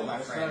out in the world, my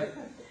friend.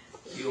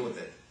 Deal with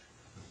it.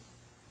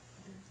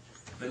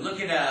 But look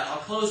at, I'll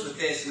close with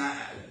this, and I'm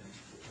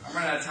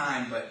running out of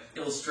time, but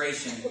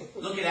illustration.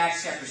 Look at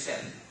Acts chapter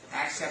 7.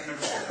 Acts chapter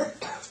number 7.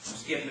 I'm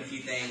skipping a few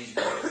things.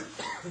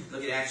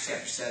 Look at Acts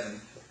chapter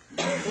 7.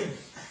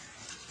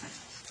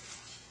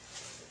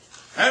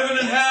 Heaven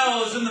and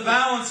hell is in the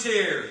balance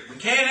here. We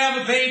can't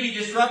have a baby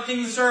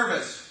disrupting the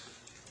service.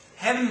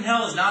 Heaven and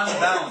hell is not in the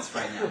balance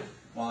right now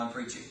while I'm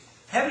preaching.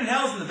 Heaven and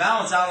hell is in the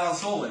balance out on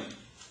soul winning.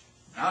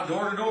 Out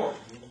door to door.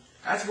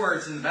 That's where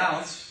it's in the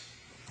balance.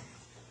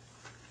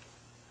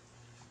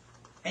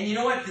 And you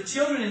know what? The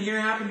children in here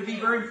happen to be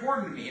very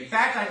important to me. In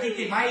fact, I think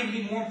they might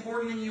even be more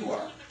important than you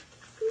are.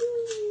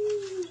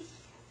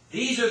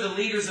 These are the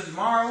leaders of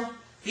tomorrow.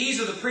 These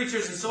are the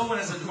preachers and soul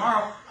winners of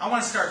tomorrow. I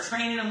want to start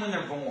training them when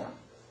they're born.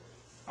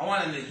 I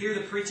want them to hear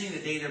the preaching the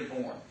day they're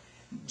born.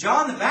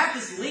 John the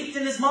Baptist leaped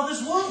in his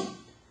mother's womb.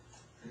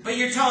 But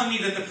you're telling me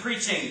that the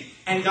preaching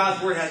and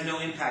God's Word has no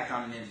impact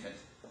on an infant.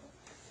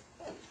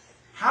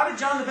 How did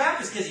John the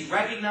Baptist? Because he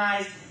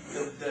recognized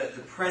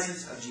the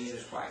presence of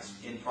Jesus Christ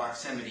in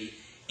proximity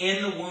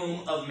in the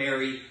womb of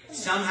Mary.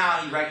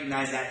 Somehow he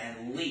recognized that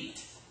and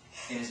leaped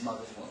in his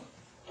mother's womb.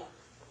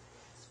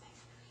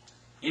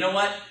 You know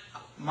what?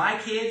 My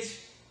kids,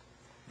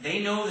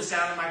 they know the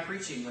sound of my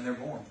preaching when they're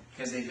born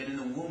because they've been in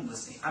the womb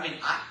listening. I mean,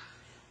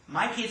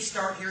 my kids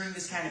start hearing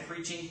this kind of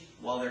preaching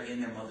while they're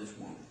in their mother's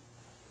womb.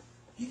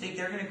 You think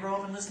they're going to grow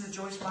up and listen to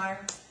Joyce Meyer?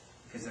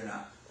 Because they're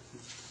not.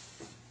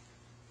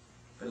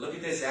 But look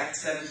at this,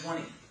 Acts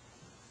 7:20.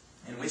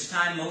 In which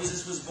time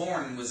Moses was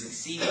born and was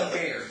exceeding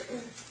fair,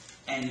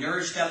 and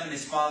nourished up in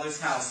his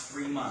father's house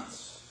 3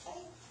 months.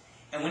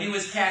 And when he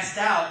was cast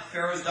out,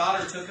 Pharaoh's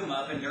daughter took him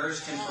up and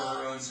nourished him for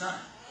her own son.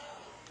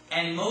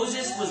 And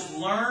Moses was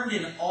learned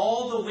in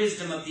all the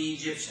wisdom of the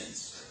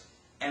Egyptians,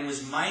 and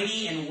was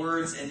mighty in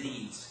words and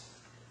deeds.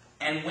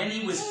 And when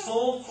he was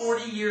full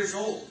 40 years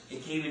old,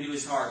 it came into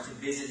his heart to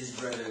visit his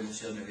brethren, the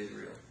children of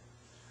Israel.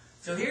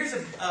 So here's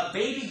a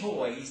baby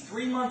boy. He's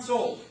 3 months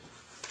old,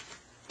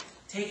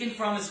 taken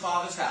from his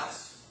father's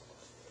house,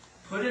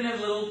 put in a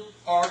little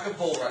ark of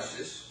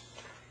bulrushes,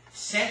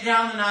 sent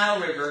down the Nile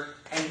River,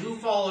 and who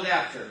followed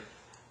after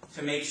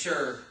to make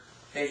sure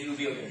that he would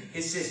be okay?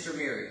 His sister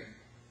Miriam.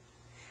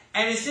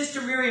 And his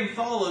sister Miriam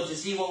followed to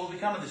see what would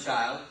become of the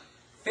child.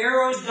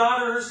 Pharaoh's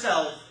daughter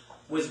herself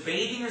was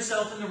bathing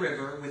herself in the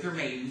river with her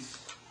maidens.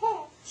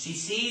 She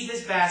sees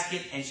this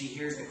basket and she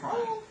hears the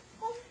crying.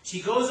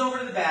 She goes over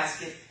to the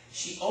basket,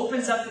 she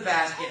opens up the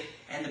basket,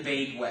 and the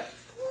babe wept.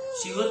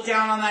 She looked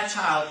down on that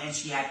child and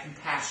she had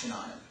compassion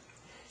on him.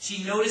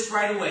 She noticed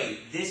right away,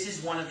 this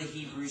is one of the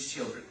Hebrews'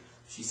 children,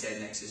 she said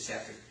in Exodus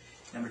chapter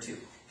number 2.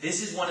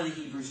 This is one of the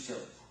Hebrews'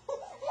 children.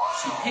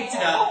 She picked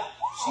it up,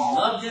 she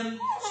loved him,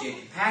 she had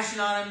compassion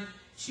on him,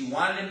 she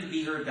wanted him to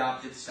be her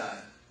adopted son.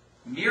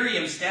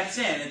 Miriam steps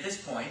in at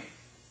this point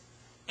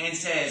and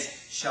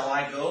says, shall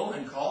I go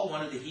and call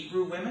one of the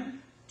Hebrew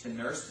women to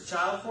nurse the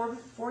child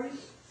for you?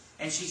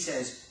 And she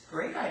says,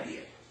 great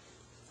idea.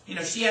 You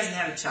know, she hasn't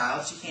had a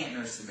child. She can't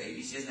nurse the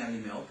baby. She doesn't have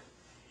any milk.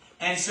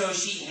 And so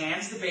she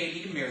hands the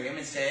baby to Miriam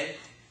and said,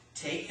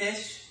 take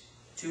this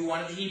to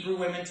one of the Hebrew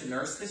women to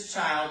nurse this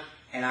child,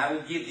 and I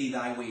will give thee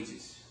thy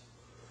wages.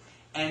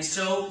 And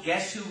so,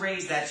 guess who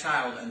raised that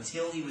child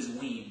until he was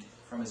weaned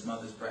from his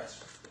mother's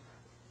breast?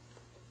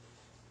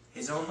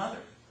 His own mother.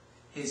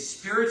 His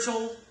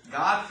spiritual,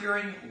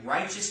 God-fearing,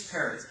 righteous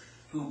parents,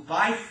 who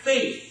by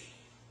faith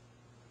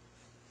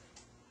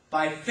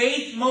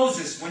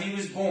Moses, when he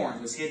was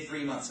born, was hid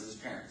 3 months of his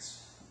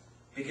parents.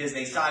 Because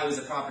they saw he was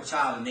a proper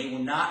child, and they were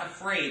not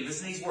afraid.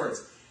 Listen to these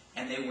words.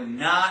 And they were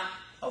not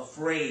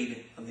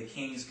afraid of the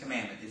king's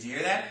commandment. Did you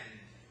hear that?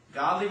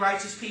 Godly,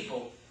 righteous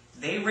people,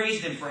 they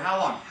raised him for how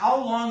long?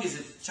 How long is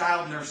a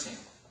child nursing?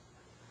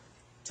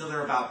 Till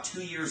they're about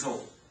 2 years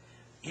old.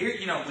 Here,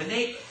 you know,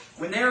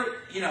 when they're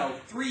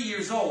 3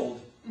 years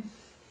old,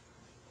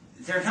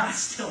 they're not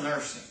still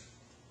nursing.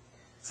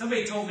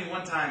 Somebody told me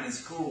one time in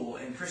school,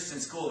 in Christian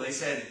school, they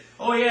said,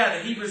 oh yeah,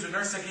 the Hebrews would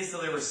nurse their kids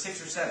till they were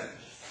 6 or 7.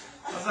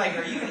 I was like,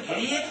 are you an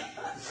idiot?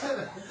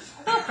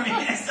 I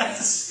mean, that's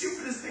the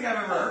stupidest thing I've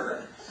ever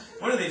heard.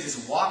 What do they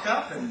just walk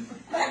up and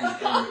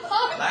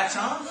latch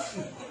on?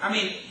 I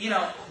mean, you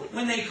know,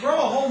 when they grow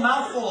a whole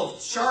mouthful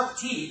of sharp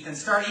teeth and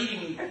start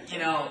eating,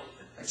 a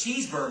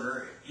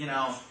cheeseburger,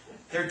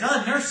 they're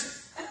done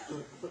nursing.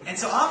 And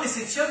so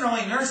obviously children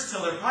only nurse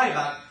till they're probably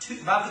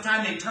about the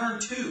time they turn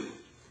 2.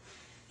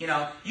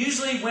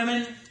 Usually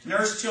women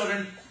nurse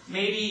children,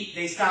 maybe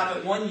they stop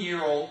at 1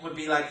 year old would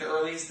be like the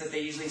earliest that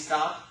they usually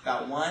stop.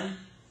 About 1.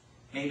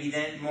 Maybe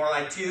then more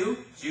like 2.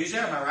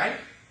 Usually, am I right?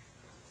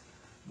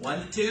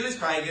 1 to 2 is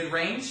probably a good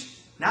range.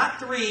 Not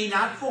 3,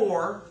 not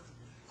 4,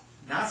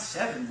 not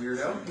 7,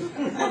 weirdo.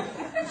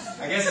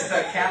 I guess it's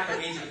the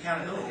Catholic age of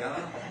accountability. I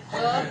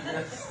don't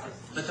know.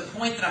 But the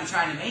point that I'm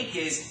trying to make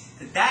is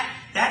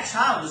that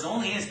child was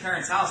only in his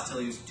parents' house till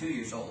he was 2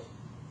 years old.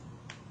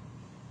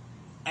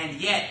 And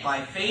yet,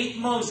 by faith,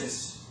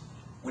 Moses,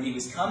 when he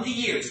was come to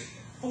years,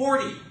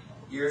 40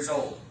 years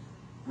old,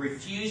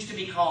 refused to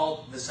be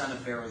called the son of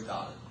Pharaoh's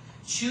daughter,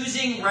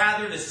 choosing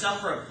rather to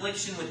suffer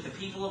affliction with the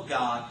people of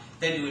God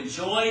than to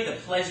enjoy the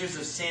pleasures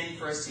of sin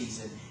for a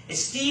season,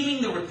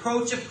 esteeming the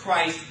reproach of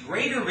Christ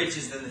greater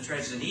riches than the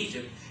treasures in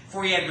Egypt,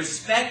 for he had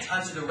respect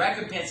unto the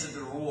recompense of the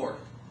reward.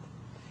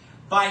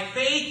 By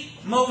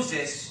faith,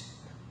 Moses,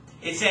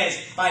 it says,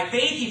 by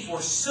faith he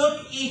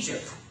forsook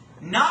Egypt,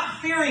 not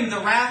fearing the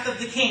wrath of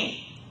the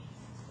king,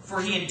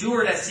 for he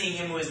endured as seeing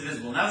him who is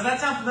invisible. Now, does that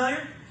sound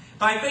familiar?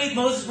 By faith,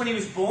 Moses, when he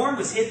was born,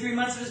 was hid 3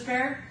 months of his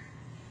parent,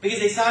 because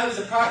they saw he was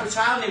a proper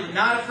child. They were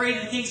not afraid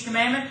of the king's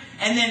commandment.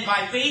 And then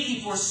by faith,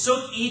 he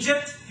forsook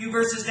Egypt, a few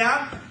verses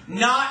down,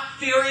 not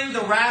fearing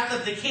the wrath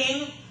of the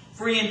king,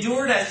 for he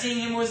endured as seeing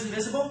him who was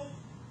invisible.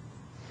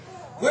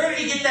 Where did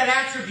he get that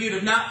attribute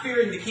of not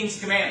fearing the king's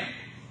commandment?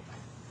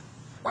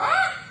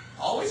 What?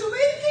 Always obey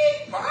the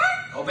king.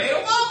 What? Obey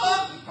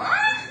Obama.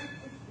 What?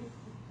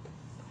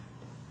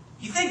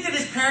 You think that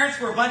his parents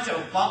were a bunch of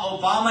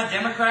Obama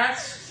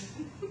Democrats?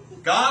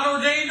 God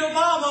ordained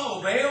Obama.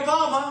 Obey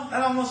Obama.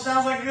 That almost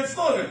sounds like a good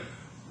slogan.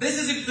 This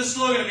is the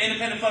slogan of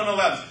Independent Fundamental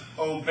Values.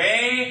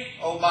 Obey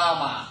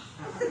Obama.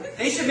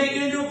 They should make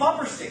it into a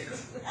bumper sticker.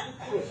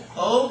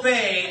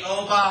 Obey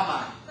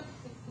Obama.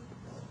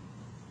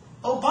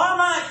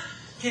 Obama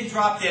can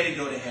drop dead and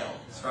go to hell,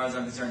 as far as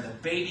I'm concerned. The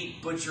baby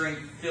butchering,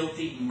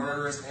 filthy,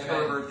 murderous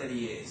pervert that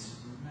he is.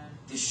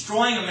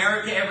 Destroying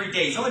America every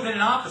day. He's only been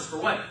in office for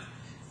what?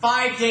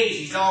 5 days.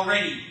 He's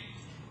already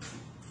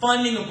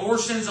funding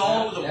abortions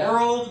all over the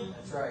world.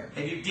 That's right.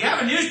 Do you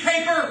have a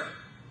newspaper?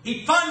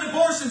 He funded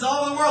abortions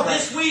all over the world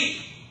this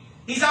week.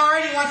 He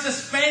already wants to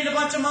spend a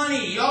bunch of money.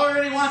 He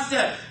already wants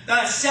to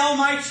sell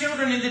my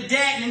children into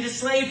debt and into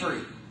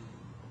slavery.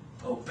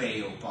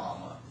 Obey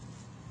Obama.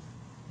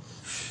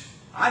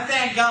 I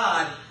thank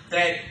God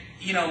that,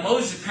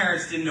 Moses'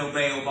 parents didn't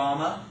obey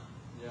Obama.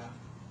 Yeah.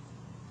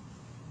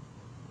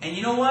 And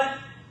you know what?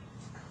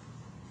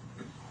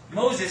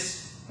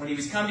 Moses, when he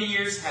was come to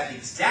years, had the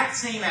exact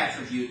same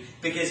attribute,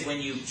 because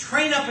when you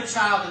train up a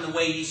child in the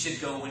way he should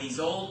go, when he's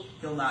old,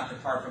 he'll not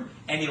depart from,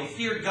 and he'll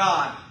fear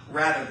God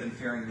rather than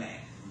fearing man.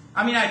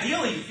 I mean,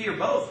 ideally, you fear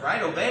both,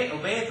 right? Obey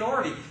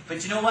authority.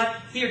 But you know what?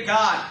 Fear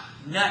God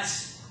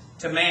nuts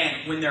to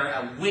man when they're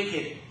a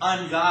wicked,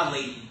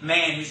 ungodly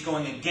man who's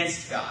going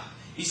against God.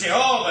 You say,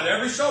 oh, let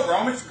every soul,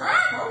 Romans 13,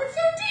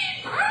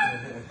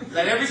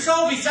 let every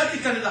soul be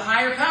subject unto the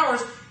higher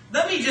powers.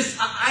 Let me just,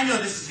 I know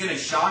this is going to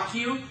shock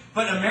you,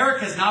 but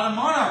America is not a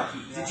monarchy.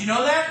 Did you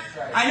know that?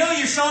 Right. I know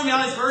you're showing me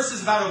all these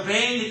verses about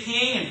obeying the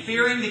king and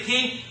fearing the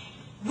king.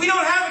 We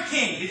don't have a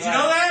king. Did you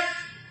know that?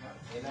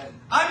 Amen.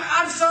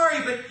 I'm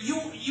sorry, but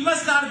you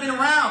must not have been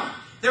around.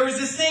 There was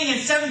this thing in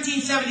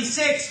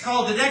 1776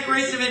 called the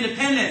Declaration of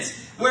Independence,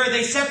 where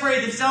they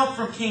separated themselves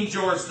from King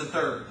George III.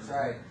 That's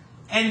right.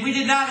 And we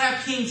did not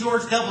have King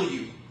George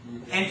W.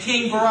 and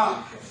King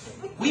Barack.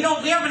 We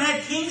haven't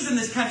had kings in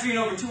this country in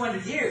over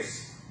 200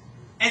 years.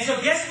 And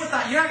so guess what?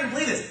 You're not going to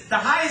believe this. The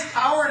highest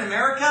power in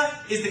America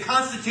is the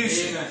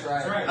Constitution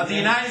of the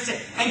United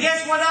States. And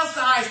guess what else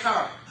the highest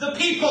power? The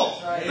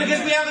people.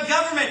 Because we have a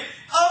government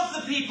of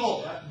the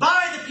people,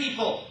 by the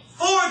people,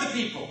 for the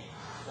people.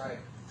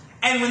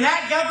 And when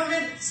that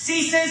government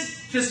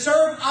ceases to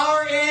serve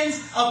our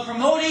ends of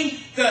promoting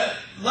the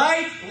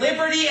life,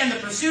 liberty, and the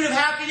pursuit of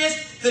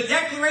happiness, the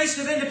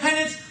Declaration of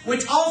Independence,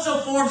 which also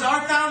forms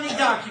our founding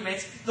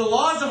documents, the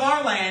laws of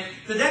our land,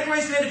 the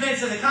Declaration of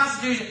Independence and the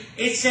Constitution,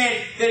 it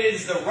said that it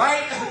is the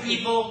right of the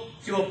people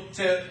to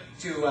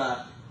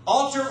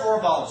alter or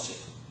abolish it.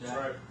 That's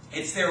right.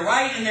 It's their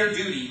right and their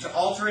duty to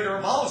alter it or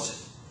abolish it.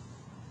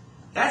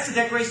 That's the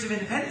Declaration of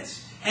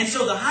Independence. And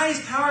so the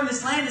highest power in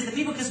this land is the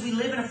people, because we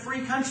live in a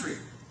free country.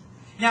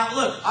 Now,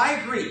 look, I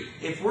agree.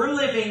 If we're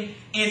living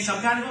in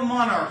some kind of a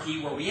monarchy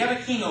where we have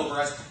a king over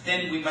us,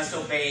 then we must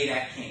obey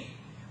that king.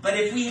 But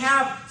if we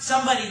have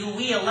somebody who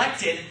we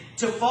elected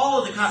to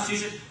follow the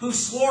Constitution, who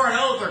swore an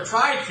oath or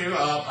tried to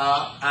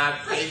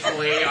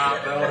faithfully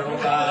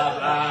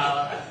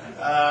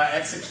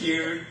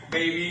execute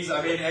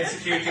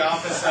execute the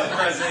office of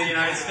President of the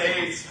United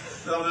States,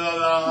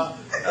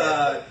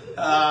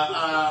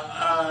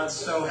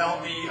 so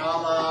help me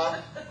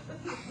Allah.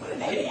 What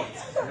an idiot.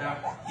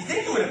 You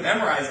think he would have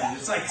memorized it?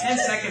 It's like 10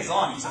 seconds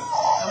long. He's like,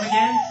 come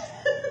again?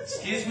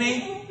 Excuse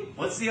me?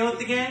 What's the oath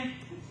again?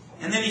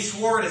 And then he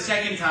swore it a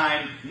second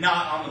time,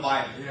 not on the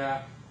Bible.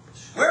 Yeah.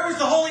 Where was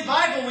the Holy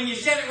Bible when you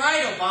said it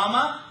right,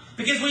 Obama?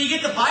 Because when you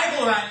get the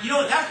Bible around,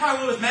 that's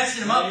probably what was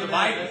messing him up, the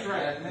Bible. That's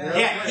right.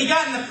 Yeah, he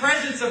got in the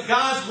presence of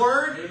God's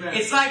Word. Amen.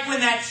 It's like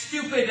when that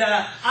stupid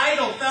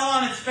idol fell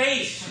on its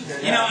face,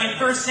 in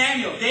 1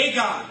 Samuel,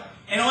 Dagon,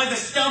 and only the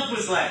stump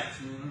was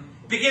left.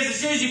 Because as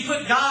soon as you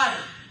put God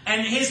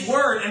and His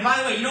Word, and by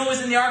the way, you know what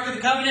was in the Ark of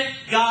the Covenant?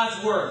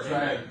 God's Word.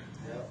 Right.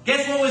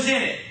 Guess what was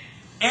in it?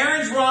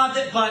 Aaron's rod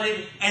that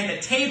budded and the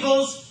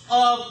tables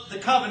of the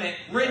covenant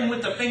written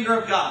with the finger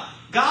of God.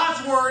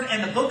 God's Word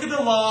and the book of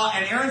the law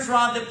and Aaron's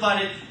rod that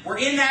budded were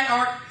in that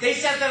ark. They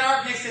set that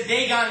ark next to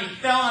Dagon and he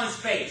fell on his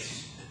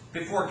face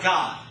before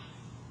God.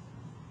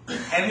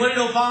 And what did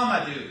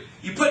Obama do?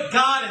 You put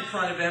God in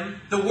front of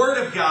him, the Word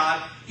of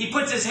God. He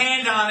puts his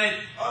hand on it.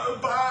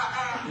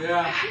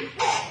 Yeah.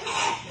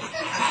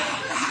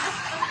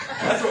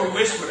 That's what we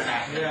wish would have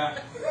happened. Yeah.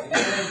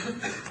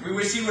 We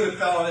wish he would have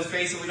fell on his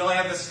face and we'd only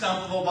have the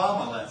stump of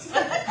Obama left.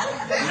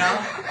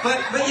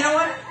 But you know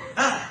what?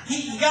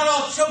 He got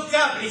all choked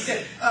up and he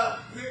said,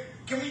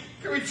 can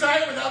we try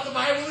it without the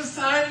Bible this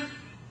time?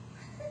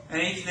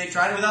 And they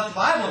tried it without the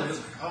Bible and he was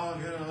like,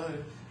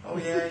 oh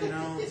yeah,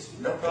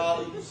 no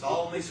problem,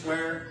 solemnly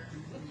swear.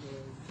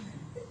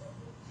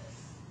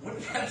 What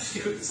did that have to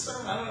do with the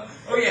sermon? I don't know.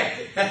 Oh yeah,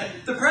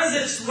 the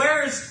president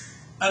swears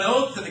an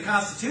oath to the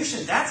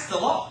Constitution. That's the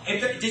law.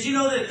 Did you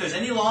know that if there's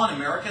any law in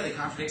America that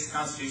contradicts the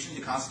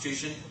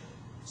Constitution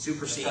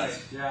supersedes?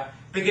 Right. Yeah.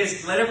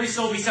 Because let every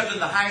soul be subject to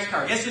the highest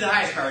power. Guess who the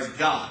highest power is?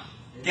 God.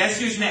 Guess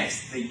who's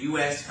next? The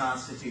U.S.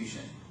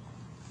 Constitution.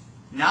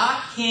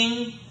 Not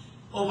King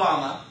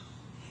Obama.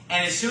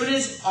 And as soon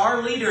as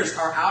our leaders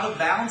are out of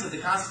bounds of the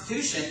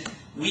Constitution,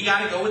 we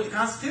got to go with the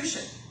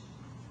Constitution.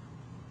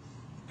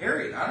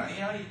 Period. You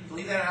can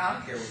believe that or not, I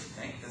don't care what you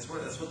think. That's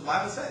what the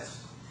Bible says.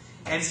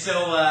 And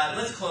so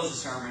let's close the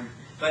sermon.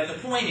 But the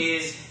point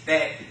is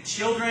that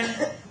children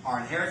are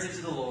inherited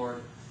to the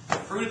Lord. The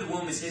fruit of the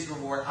womb is His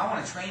reward. I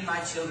want to train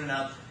my children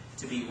up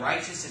to be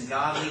righteous and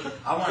godly.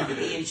 I want them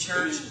to be in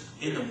church,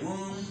 in the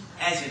womb,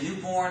 as a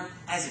newborn,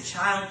 as a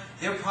child.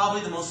 They're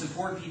probably the most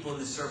important people in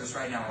this service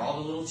right now, are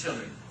all the little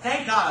children.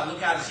 Thank God I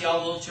look out and see all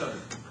the little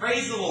children.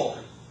 Praise the Lord.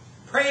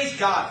 Praise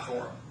God for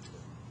them.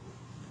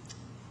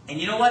 And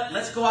you know what?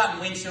 Let's go out and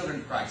win children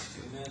to Christ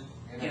too.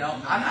 Amen.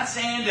 I'm not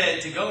saying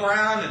to go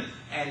around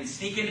and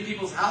sneak into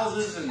people's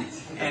houses and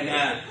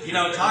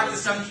talk to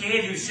some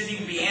kid who shouldn't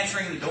even be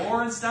answering the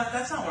door and stuff.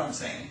 That's not what I'm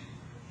saying.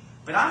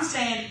 But I'm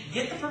saying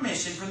get the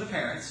permission from the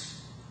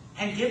parents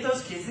and give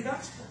those kids the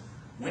gospel.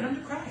 Win them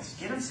to Christ.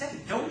 Get them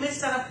saved. Don't miss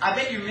that. I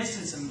bet you're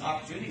missing some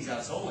opportunities out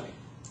of soul winning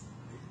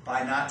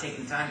by not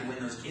taking the time to win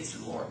those kids to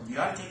the Lord. You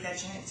ought to take that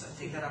chance.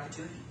 Take that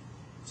opportunity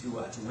to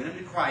win them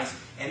to Christ.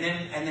 And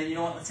then you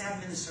know what? Let's have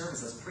them in the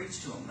service. Let's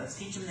preach to them. Let's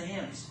teach them the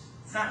hymns.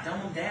 Let's not dumb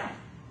them down.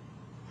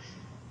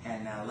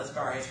 And let's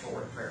bow our heads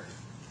forward in prayer.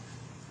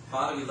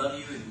 Father, we love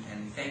you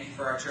and we thank you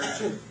for our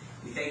church.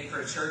 We thank you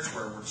for a church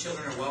where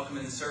children are welcome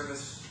in the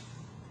service,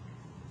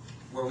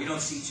 where we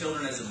don't see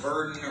children as a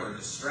burden or a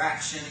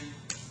distraction.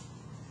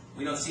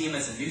 We don't see them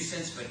as a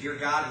nuisance, but dear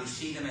God, we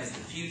see them as the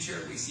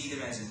future. We see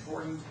them as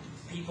important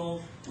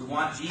people. We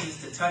want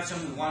Jesus to touch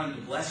them. We want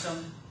him to bless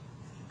them.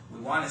 We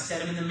want to set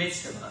them in the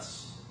midst of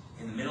us,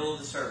 in the middle of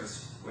the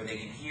service, where they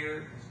can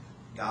hear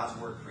God's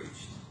word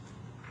preached.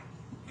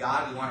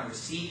 God, we want to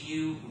receive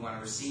you. We want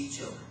to receive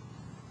children.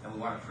 And we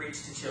want to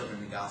preach to children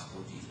the gospel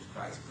of Jesus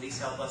Christ. Please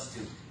help us to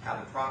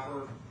have a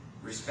proper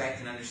respect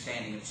and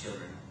understanding of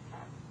children.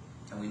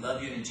 And we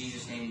love you, and in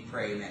Jesus' name we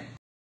pray, amen.